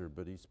minister,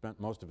 but he spent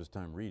most of his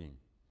time reading.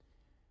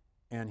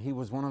 And he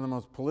was one of the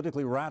most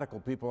politically radical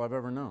people I've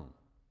ever known.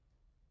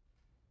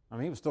 I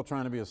mean, he was still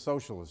trying to be a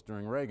socialist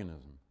during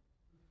Reaganism.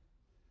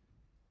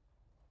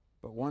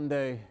 But one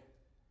day,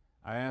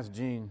 I asked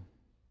Gene,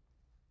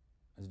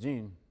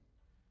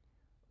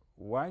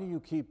 why do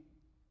you keep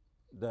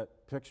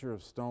that picture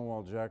of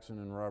Stonewall Jackson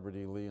and Robert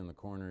E. Lee in the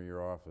corner of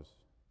your office?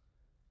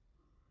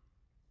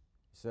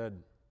 He said,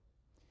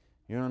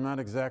 I'm not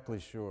exactly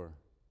sure,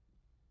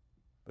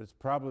 but it's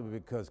probably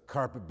because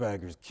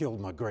carpetbaggers killed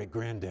my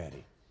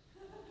great-granddaddy.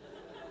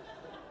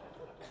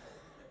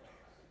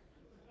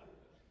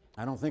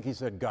 I don't think he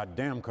said,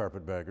 goddamn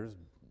carpetbaggers.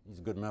 He's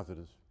a good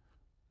Methodist.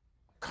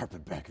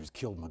 Carpetbaggers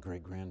killed my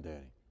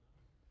great-granddaddy.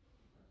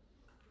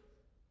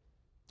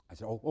 I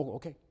said, oh,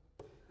 okay.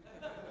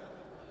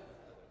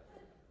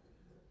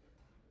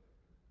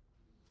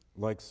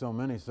 Like so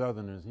many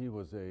Southerners, he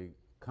was a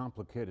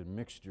complicated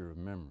mixture of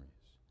memories.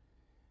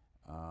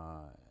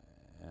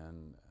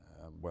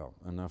 Well,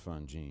 enough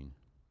on Gene.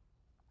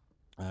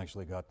 I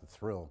actually got the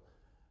thrill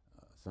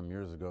some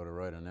years ago to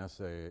write an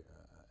essay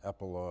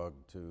epilogue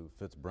to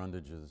Fitz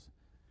Brundage's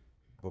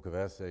book of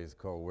essays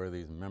called Where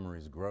These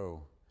Memories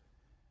Grow,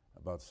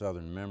 about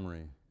Southern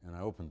memory, and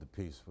I opened the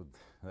piece with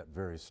that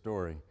very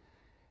story.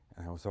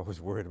 And I was always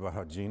worried about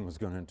how Gene was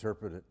going to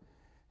interpret it.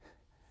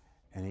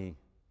 And he,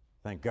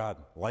 thank God,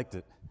 liked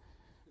it,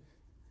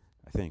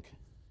 I think.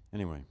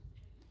 Anyway,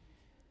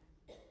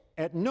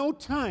 at no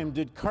time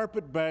did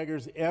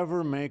carpetbaggers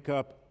ever make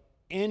up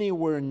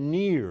anywhere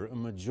near a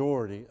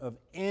majority of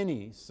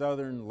any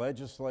Southern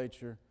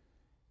legislature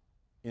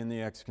in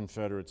the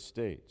ex-Confederate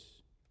states.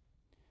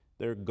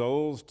 Their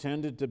goals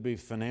tended to be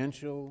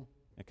financial,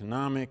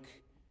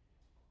 economic,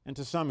 and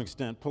to some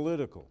extent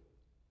political.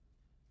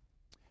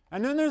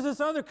 And then there's this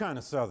other kind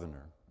of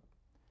Southerner,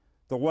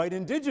 the white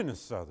indigenous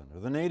Southerner,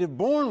 the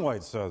native-born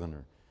white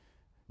Southerner,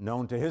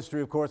 known to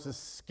history, of course, as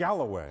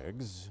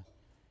scalawags,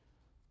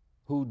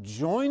 who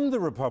joined the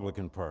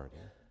Republican Party,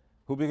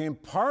 who became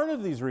part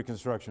of these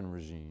Reconstruction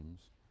regimes,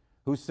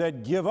 who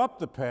said, give up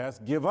the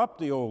past, give up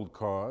the old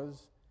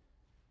cause,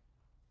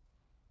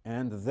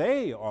 and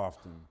they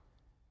often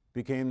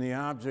became the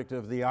object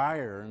of the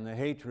ire and the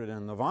hatred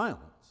and the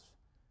violence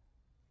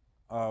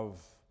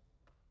of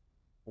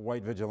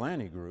white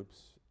vigilante groups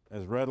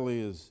as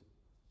readily as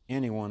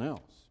anyone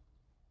else.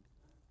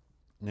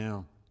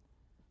 Now,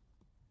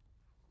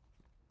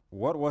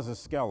 what was a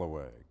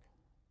scalawag?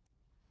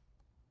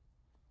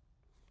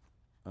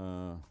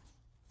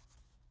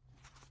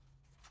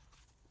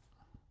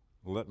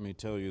 Let me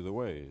tell you the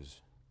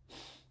ways.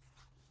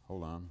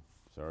 Hold on,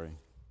 sorry.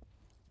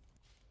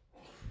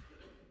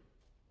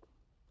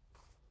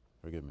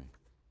 Forgive me.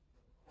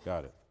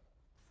 Got it.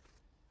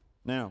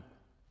 Now,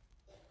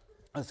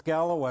 a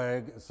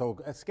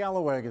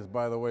scalawag is,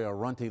 by the way, a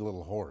runty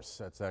little horse.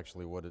 That's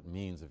actually what it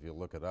means if you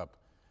look it up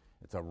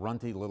It's a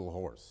runty little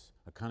horse,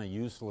 a kind of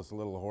useless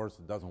little horse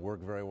that doesn't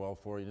work very well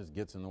for you, just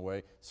gets in the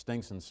way,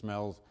 stinks and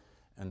smells,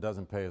 and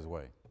doesn't pay his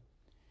way.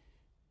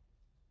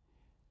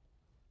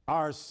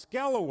 Our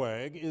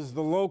scalawag is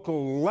the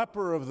local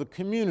leper of the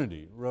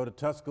community, wrote a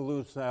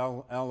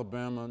Tuscaloosa,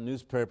 Alabama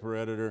newspaper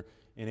editor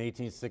in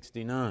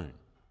 1869.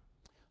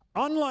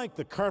 Unlike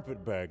the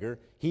carpetbagger,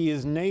 he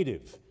is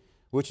native,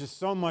 which is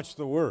so much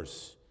the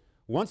worse.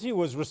 Once he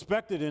was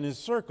respected in his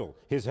circle,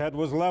 his head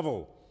was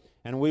level,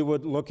 and he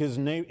would look his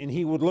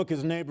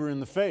neighbor in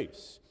the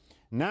face.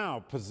 Now,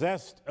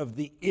 possessed of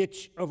the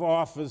itch of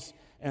office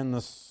and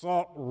the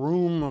salt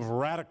rheum of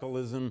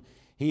radicalism,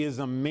 he is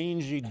a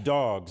mangy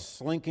dog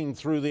slinking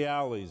through the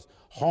alleys,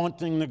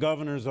 haunting the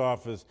governor's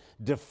office,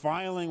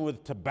 defiling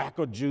with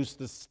tobacco juice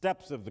the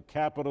steps of the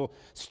Capitol,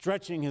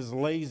 stretching his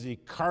lazy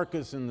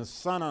carcass in the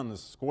sun on the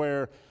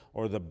square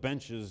or the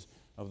benches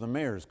of the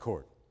mayor's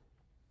court.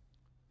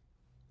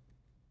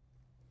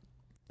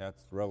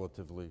 That's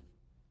relatively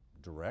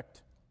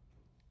direct.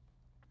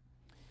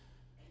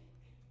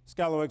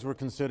 Scalawags were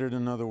considered,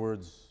 in other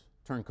words,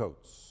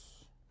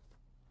 turncoats.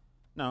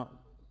 Now,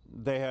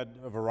 they had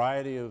a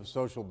variety of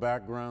social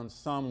backgrounds.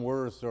 Some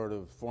were sort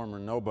of former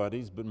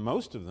nobodies, but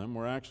most of them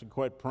were actually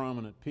quite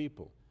prominent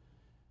people,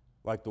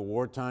 like the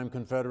wartime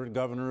Confederate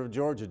governor of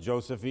Georgia,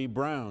 Joseph E.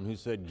 Brown, who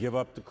said, "Give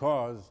up the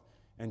cause,"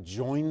 and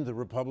joined the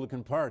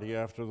Republican Party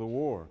after the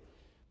war.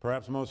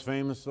 Perhaps most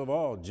famous of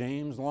all,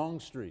 James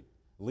Longstreet,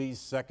 Lee's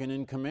second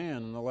in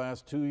command in the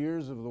last 2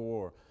 years of the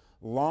war.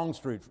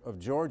 Longstreet of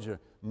Georgia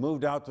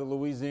moved out to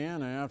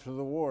Louisiana after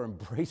the war,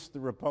 embraced the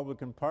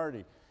Republican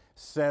Party,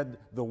 said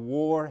the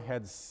war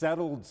had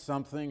settled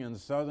something and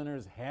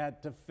Southerners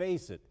had to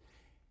face it.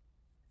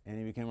 And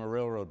he became a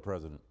railroad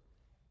president.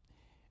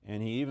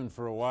 And he even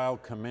for a while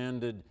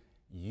commanded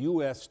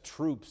U.S.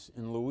 troops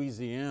in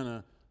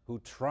Louisiana who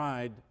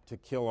tried to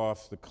kill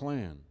off the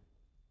Klan.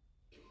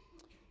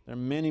 There are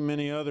many,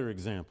 many other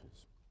examples.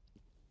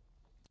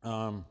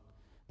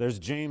 There's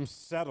James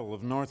Settle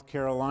of North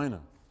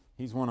Carolina.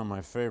 He's one of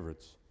my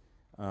favorites.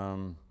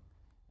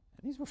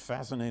 These were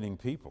fascinating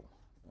people.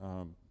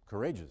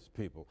 Courageous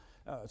people.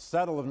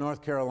 Settle of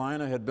North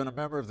Carolina had been a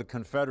member of the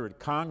Confederate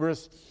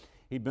Congress.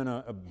 He'd been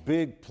a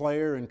big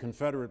player in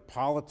Confederate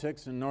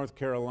politics in North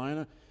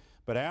Carolina.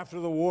 But after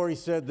the war, he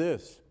said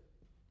this: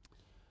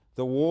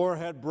 "The war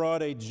had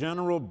brought a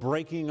general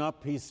breaking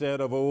up," he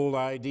said, "of old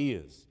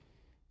ideas.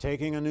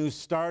 Taking a new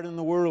start in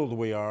the world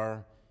we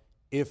are,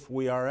 if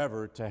we are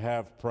ever to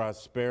have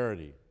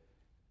prosperity."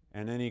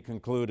 And then he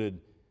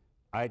concluded,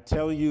 "I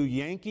tell you,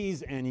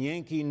 Yankees and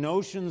Yankee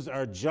notions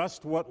are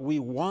just what we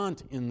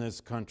want in this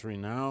country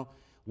now.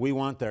 We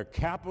want their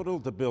capital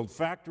to build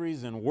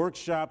factories and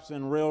workshops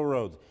and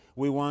railroads.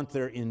 We want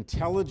their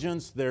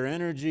intelligence, their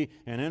energy,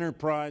 and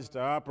enterprise to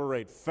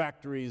operate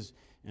factories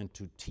and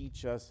to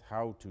teach us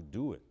how to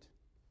do it."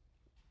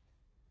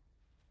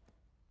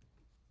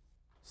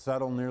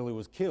 Settle nearly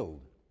was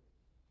killed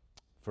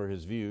for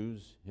his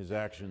views, his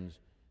actions,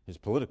 his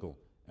political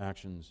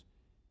actions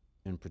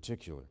in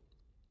particular.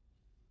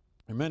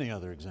 There are many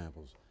other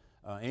examples.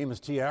 Amos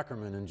T.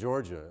 Ackerman in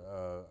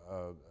Georgia,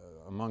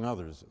 among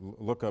others.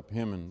 Look up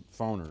him and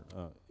Foner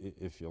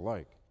if you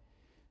like.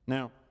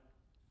 Now,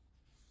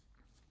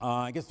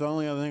 I guess the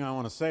only other thing I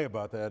want to say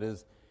about that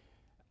is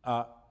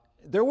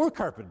there were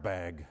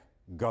carpetbag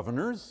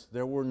governors.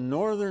 There were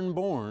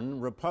northern-born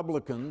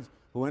Republicans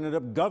who ended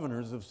up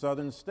governors of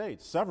southern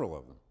states, several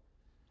of them.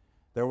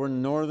 There were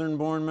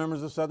northern-born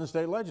members of southern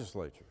state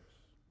legislatures,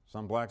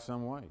 some black,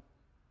 some white.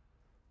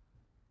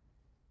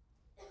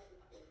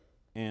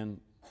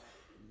 And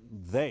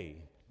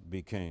they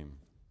became,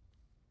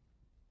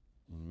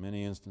 in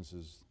many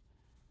instances,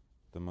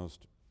 the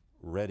most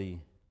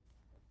ready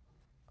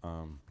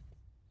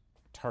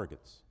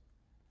targets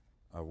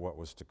of what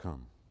was to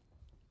come.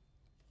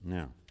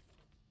 Now,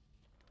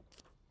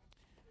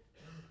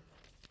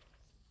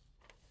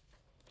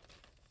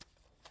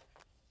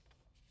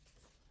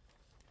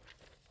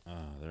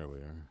 there we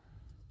are.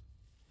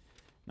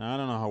 Now, I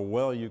don't know how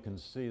well you can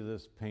see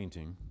this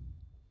painting.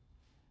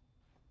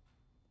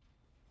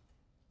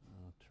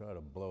 I'll try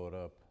to blow it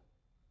up.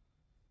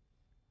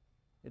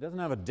 It doesn't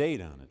have a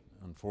date on it,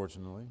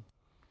 unfortunately.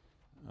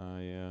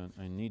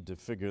 I need to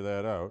figure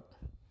that out.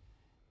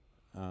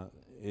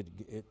 It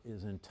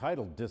is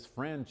entitled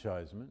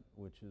Disfranchisement,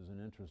 which is an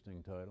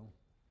interesting title.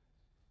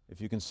 If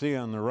you can see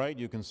on the right,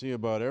 you can see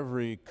about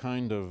every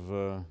kind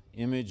of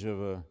image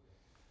of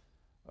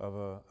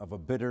a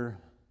bitter,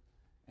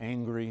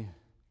 angry,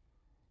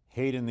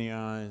 hate in the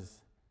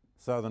eyes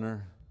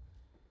Southerner,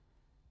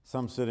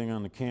 some sitting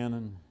on the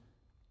cannon,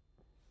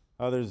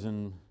 others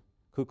in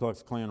Ku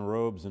Klux Klan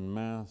robes and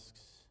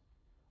masks,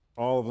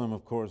 all of them,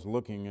 of course,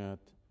 looking at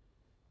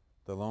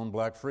the lone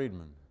black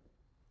freedman,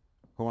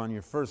 who on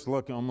your first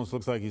look almost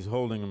looks like he's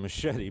holding a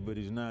machete, but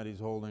he's not. He's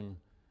holding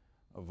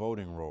a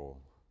voting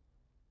roll.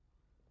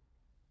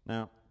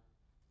 Now,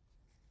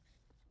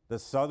 the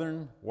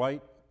Southern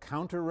white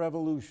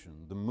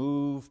counter-revolution, the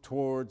move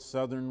toward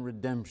Southern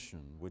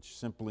redemption, which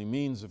simply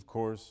means, of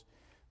course,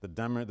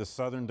 the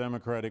Southern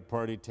Democratic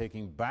Party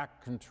taking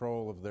back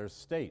control of their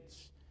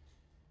states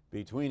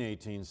between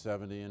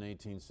 1870 and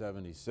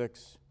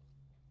 1876,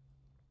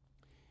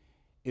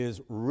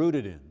 is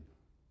rooted in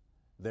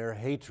their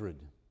hatred,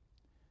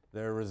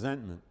 their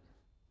resentment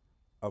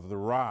of the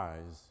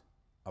rise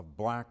of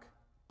black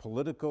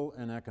political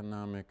and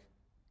economic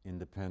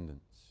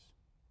independence.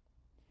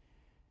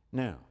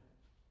 Now,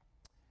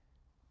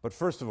 but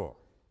first of all,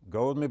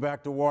 go with me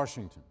back to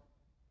Washington,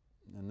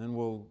 and then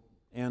we'll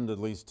end, at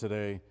least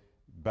today,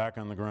 back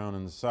on the ground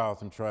in the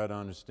South and try to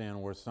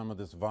understand where some of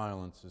this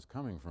violence is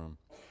coming from.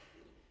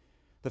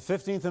 The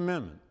 15th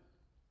Amendment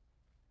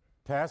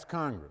passed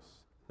Congress,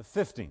 the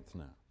 15th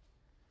now,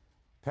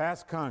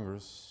 passed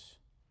Congress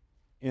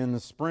in the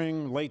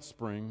spring, late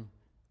spring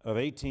of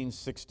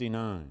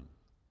 1869.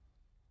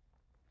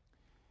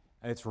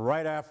 It's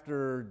right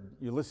after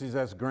Ulysses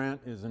S.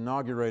 Grant is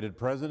inaugurated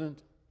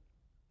president,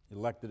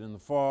 elected in the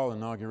fall,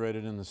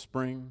 inaugurated in the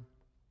spring.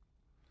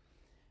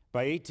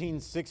 By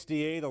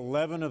 1868,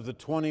 11 of the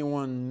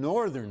 21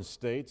 northern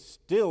states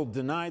still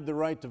denied the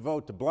right to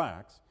vote to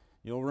blacks.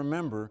 You'll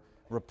remember,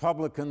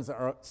 Republicans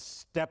are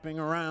stepping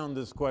around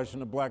this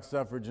question of black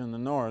suffrage in the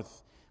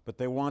North, but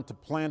they want to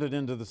plant it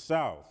into the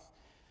South.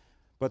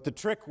 But the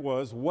trick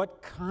was,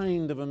 what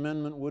kind of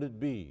amendment would it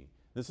be?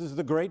 This is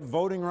the great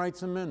Voting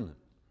Rights Amendment.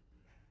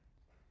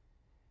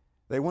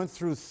 They went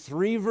through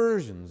 3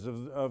 versions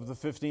of the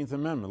 15th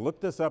Amendment. Look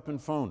this up in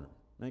Foner.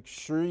 Make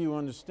sure you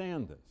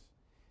understand this.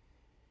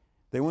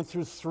 They went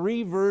through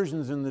 3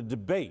 versions in the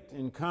debate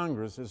in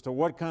Congress as to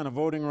what kind of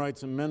voting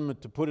rights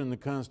amendment to put in the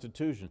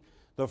Constitution.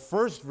 The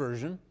first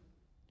version,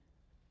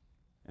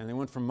 and they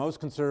went from most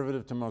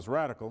conservative to most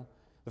radical,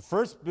 the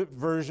first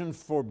version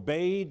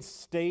forbade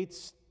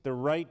states the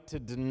right to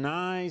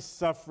deny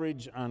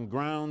suffrage on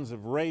grounds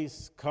of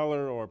race,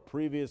 color, or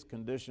previous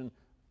condition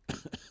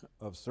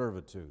of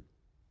servitude.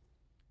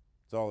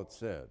 That's all it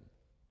said.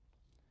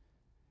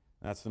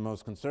 That's the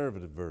most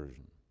conservative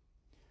version.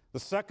 The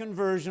second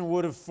version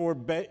would have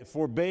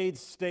forbade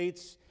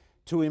states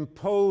to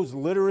impose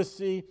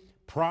literacy,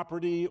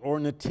 property, or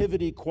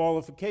nativity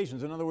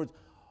qualifications. In other words,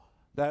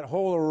 that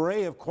whole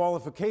array of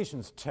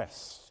qualifications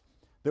tests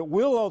that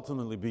will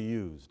ultimately be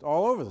used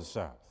all over the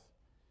South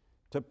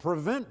to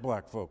prevent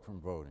black folk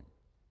from voting,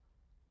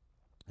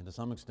 and to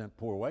some extent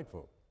poor white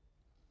folk.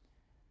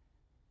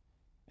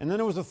 And then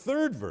there was a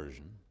third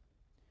version,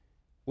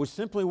 which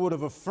simply would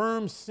have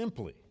affirmed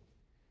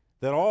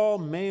that all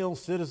male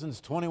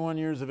citizens 21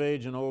 years of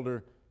age and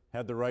older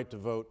had the right to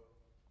vote,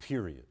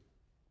 period.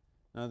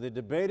 Now, they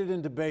debated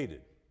and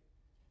debated,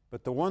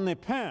 but the one they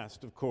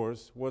passed, of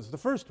course, was the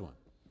first one,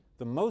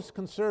 the most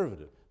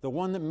conservative, the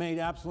one that made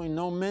absolutely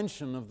no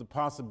mention of the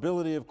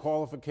possibility of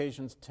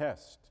qualifications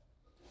test.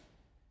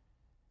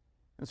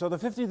 And so the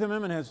 15th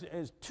Amendment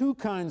has 2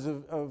 kinds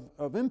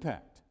of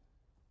impact,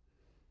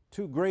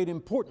 2 great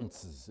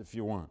importances, if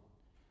you want.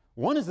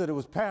 One is that it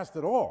was passed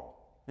at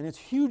all, and it's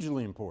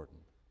hugely important.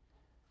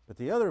 But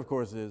the other, of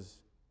course,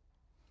 is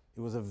it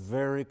was a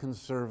very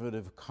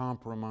conservative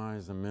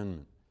compromise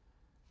amendment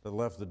that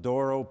left the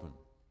door open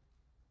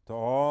to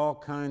all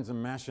kinds of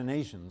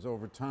machinations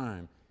over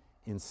time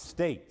in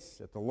states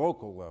at the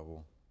local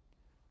level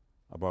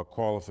about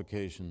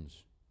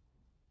qualifications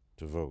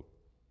to vote.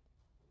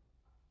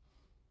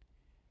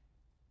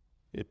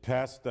 It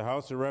passed the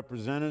House of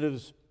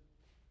Representatives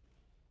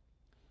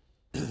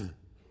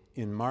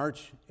in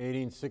March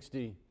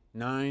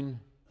 1869.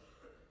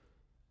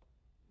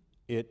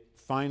 It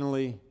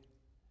finally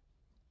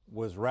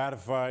was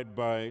ratified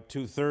by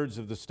 2/3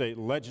 of the state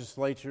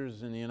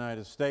legislatures in the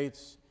United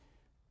States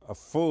a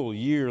full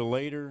year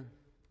later,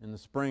 in the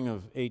spring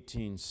of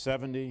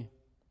 1870.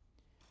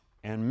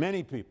 And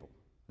many people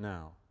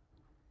now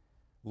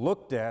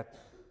looked at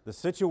the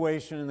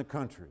situation in the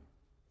country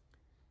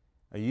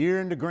a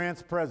year into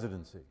Grant's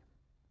presidency,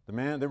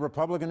 the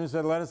Republican who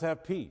said, let us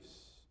have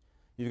peace.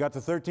 You've got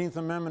the 13th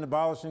Amendment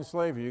abolishing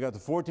slavery. You've got the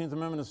 14th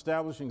Amendment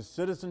establishing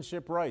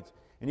citizenship rights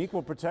and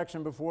equal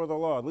protection before the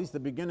law, at least the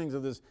beginnings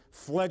of this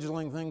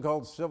fledgling thing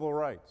called civil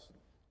rights.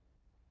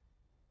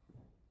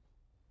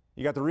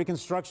 You got the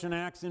Reconstruction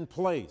Acts in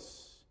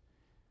place.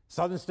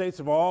 Southern states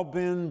have all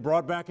been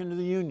brought back into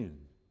the Union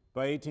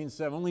by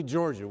 1870. Only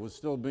Georgia was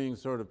still being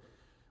sort of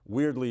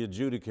weirdly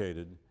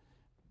adjudicated,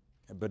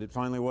 but it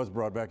finally was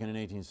brought back in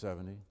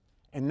 1870.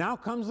 And now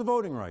comes the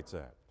Voting Rights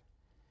Act.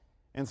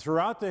 And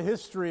throughout the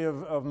history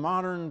of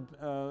modern,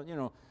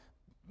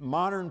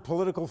 modern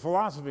political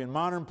philosophy and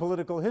modern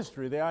political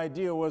history, the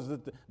idea was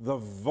that the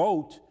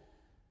vote,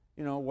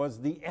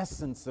 was the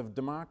essence of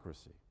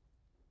democracy.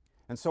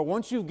 And so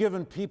once you've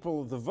given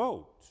people the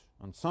vote,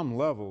 on some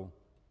level,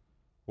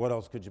 what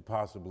else could you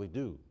possibly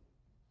do?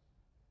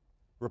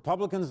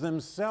 Republicans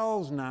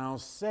themselves now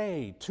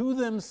say to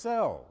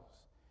themselves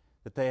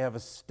that they have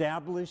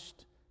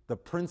established the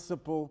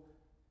principle,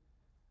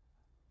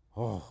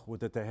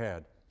 that they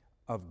had,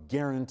 of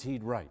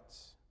guaranteed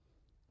rights,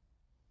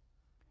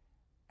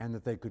 and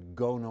that they could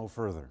go no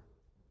further.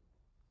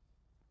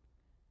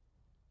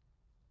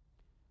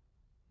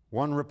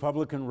 One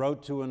Republican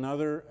wrote to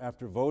another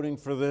after voting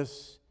for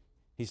this,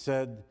 He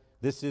said,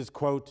 this is,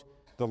 quote,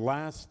 the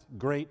last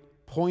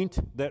great point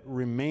that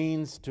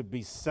remains to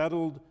be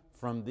settled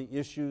from the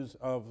issues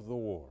of the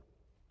war.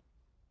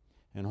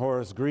 And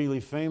Horace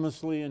Greeley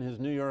famously in his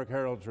New York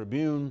Herald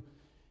Tribune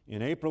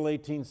in April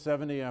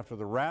 1870, after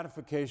the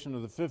ratification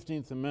of the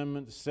 15th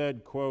Amendment,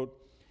 said, quote,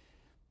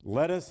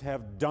 let us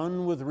have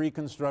done with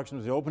Reconstruction. It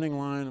was the opening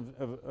line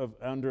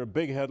under a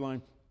big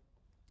headline.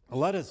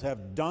 Let us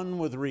have done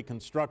with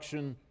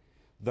Reconstruction.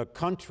 The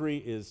country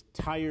is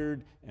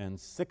tired and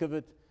sick of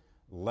it.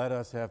 Let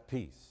us have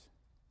peace.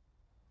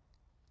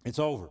 It's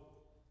over.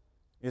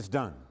 It's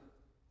done.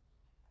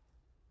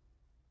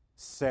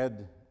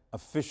 Said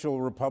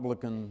official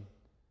Republican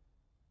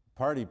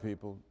Party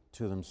people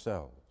to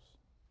themselves.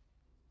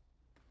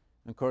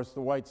 And of course,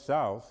 the White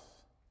South,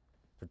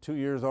 for 2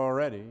 years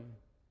already,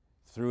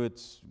 through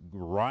its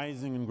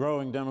rising and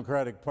growing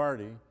Democratic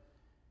Party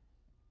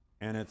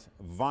and its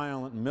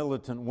violent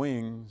militant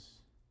wings,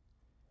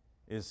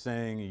 is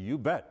saying, you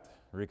bet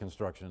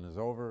Reconstruction is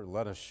over,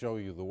 let us show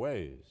you the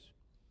ways.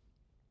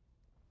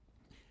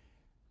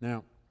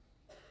 Now,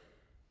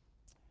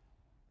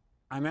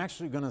 I'm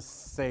actually going to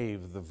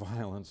save the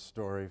violence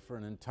story for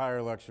an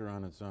entire lecture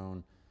on its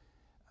own.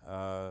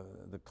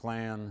 The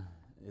Klan,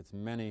 its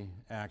many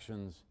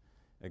actions,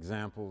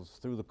 examples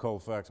through the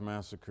Colfax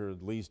Massacre,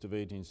 at least of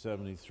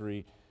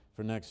 1873,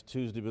 for next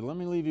Tuesday. But let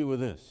me leave you with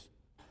this.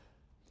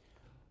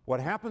 What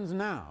happens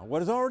now,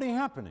 what is already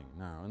happening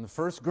now in the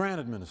first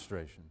Grant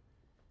administration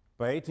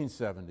by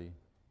 1870,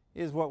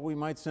 is what we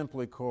might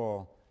simply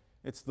call,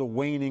 it's the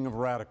waning of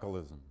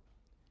radicalism.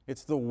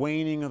 It's the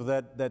waning of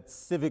that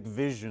civic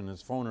vision,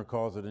 as Foner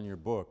calls it in your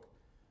book,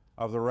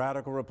 of the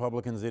radical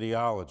Republicans'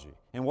 ideology.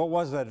 And what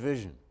was that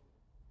vision?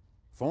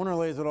 Foner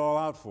lays it all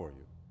out for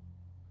you.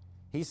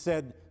 He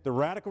said the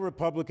radical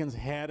Republicans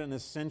had an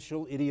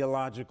essential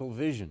ideological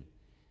vision.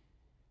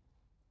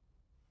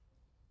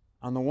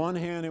 On the one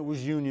hand, it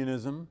was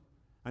unionism.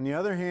 On the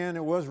other hand,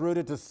 it was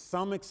rooted to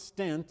some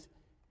extent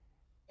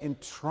in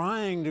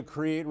trying to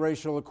create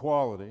racial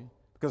equality,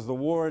 because the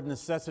war had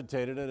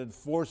necessitated it, had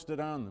forced it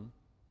on them.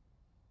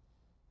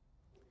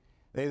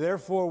 They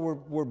therefore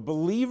were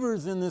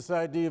believers in this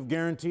idea of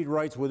guaranteed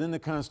rights within the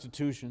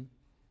Constitution.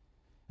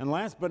 And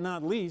last but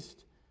not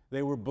least,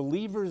 they were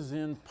believers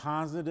in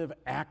positive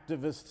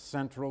activist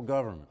central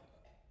government.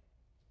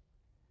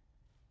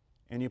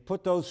 And you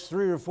put those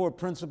 3 or 4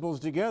 principles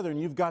together and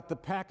you've got the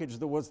package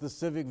that was the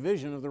civic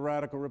vision of the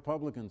radical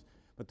Republicans.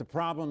 But the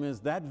problem is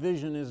that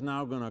vision is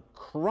now going to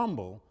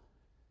crumble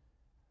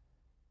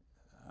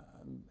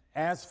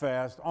as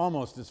fast,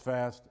 almost as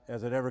fast,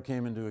 as it ever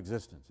came into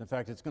existence. In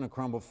fact, it's going to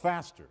crumble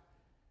faster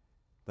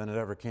than it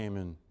ever came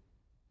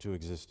into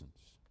existence.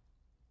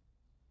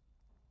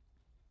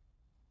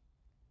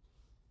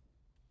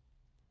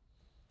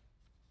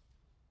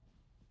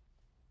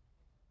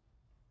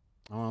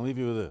 I want to leave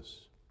you with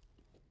this.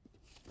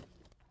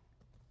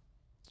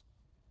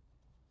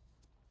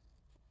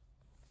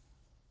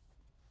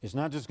 It's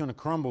not just going to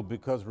crumble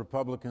because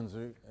Republicans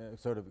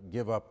sort of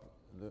give up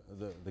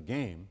the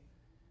game.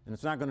 And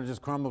it's not going to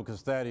just crumble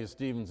because Thaddeus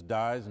Stevens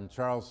dies and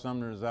Charles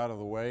Sumner is out of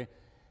the way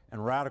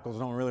and radicals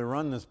don't really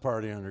run this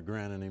party under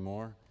Grant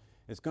anymore.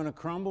 It's going to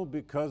crumble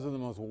because of the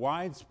most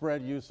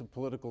widespread use of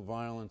political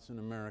violence in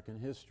American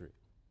history.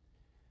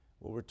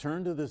 We'll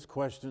return to this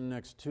question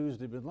next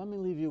Tuesday, but let me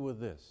leave you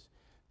with this.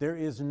 There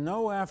is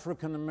no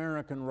African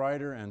American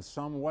writer, and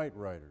some white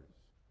writers,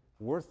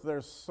 worth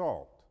their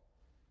salt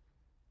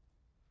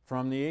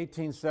from the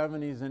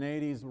 1870s and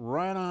 80s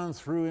right on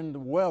through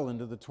well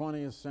into the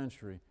 20th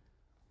century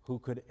who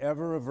could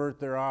ever avert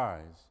their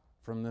eyes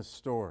from this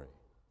story.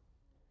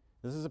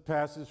 This is a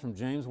passage from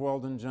James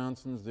Weldon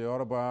Johnson's The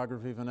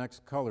Autobiography of an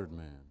Ex-Colored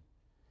Man.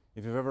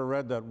 If you've ever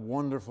read that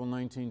wonderful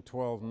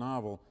 1912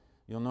 novel,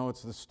 you'll know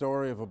it's the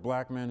story of a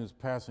black man who's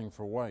passing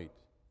for white.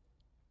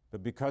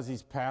 But because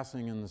he's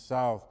passing in the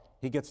South,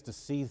 he gets to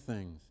see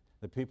things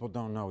that people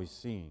don't know he's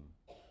seeing.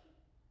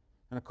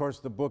 And of course,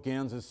 the book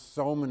ends, as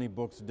so many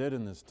books did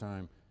in this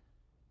time,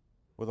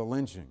 with a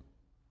lynching.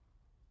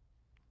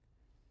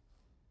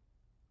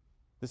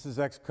 This is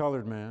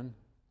Ex-Colored Man,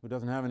 who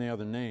doesn't have any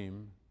other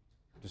name,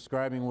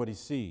 describing what he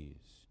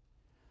sees.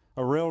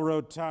 A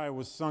railroad tie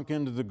was sunk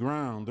into the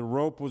ground. The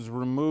rope was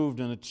removed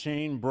and a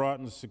chain brought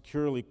and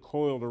securely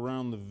coiled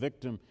around the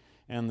victim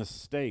and the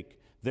stake.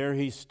 There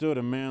he stood,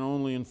 a man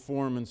only in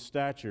form and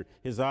stature.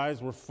 His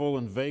eyes were full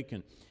and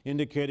vacant,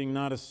 indicating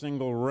not a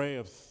single ray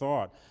of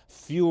thought.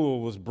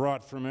 Fuel was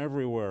brought from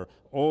everywhere.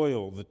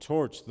 Oil, the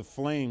torch, the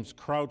flames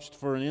crouched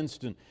for an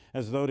instant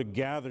as though to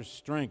gather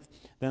strength,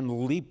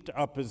 then leaped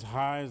up as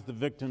high as the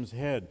victim's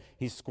head.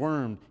 He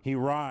squirmed, he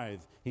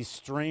writhed, he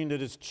strained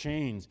at his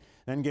chains,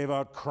 then gave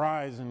out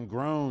cries and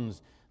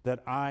groans that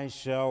I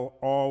shall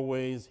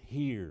always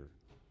hear.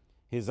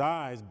 His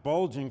eyes,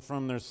 bulging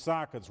from their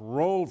sockets,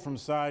 rolled from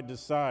side to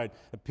side,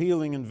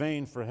 appealing in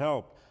vain for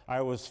help.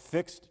 I was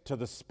fixed to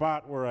the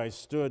spot where I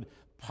stood,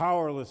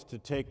 powerless to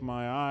take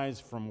my eyes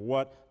from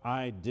what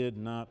I did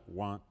not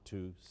want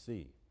to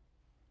see.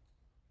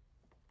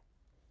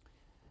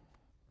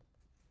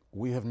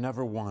 We have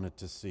never wanted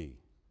to see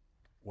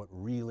what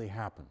really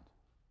happened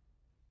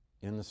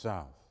in the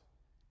South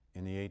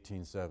in the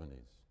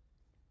 1870s,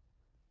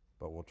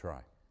 but we'll try.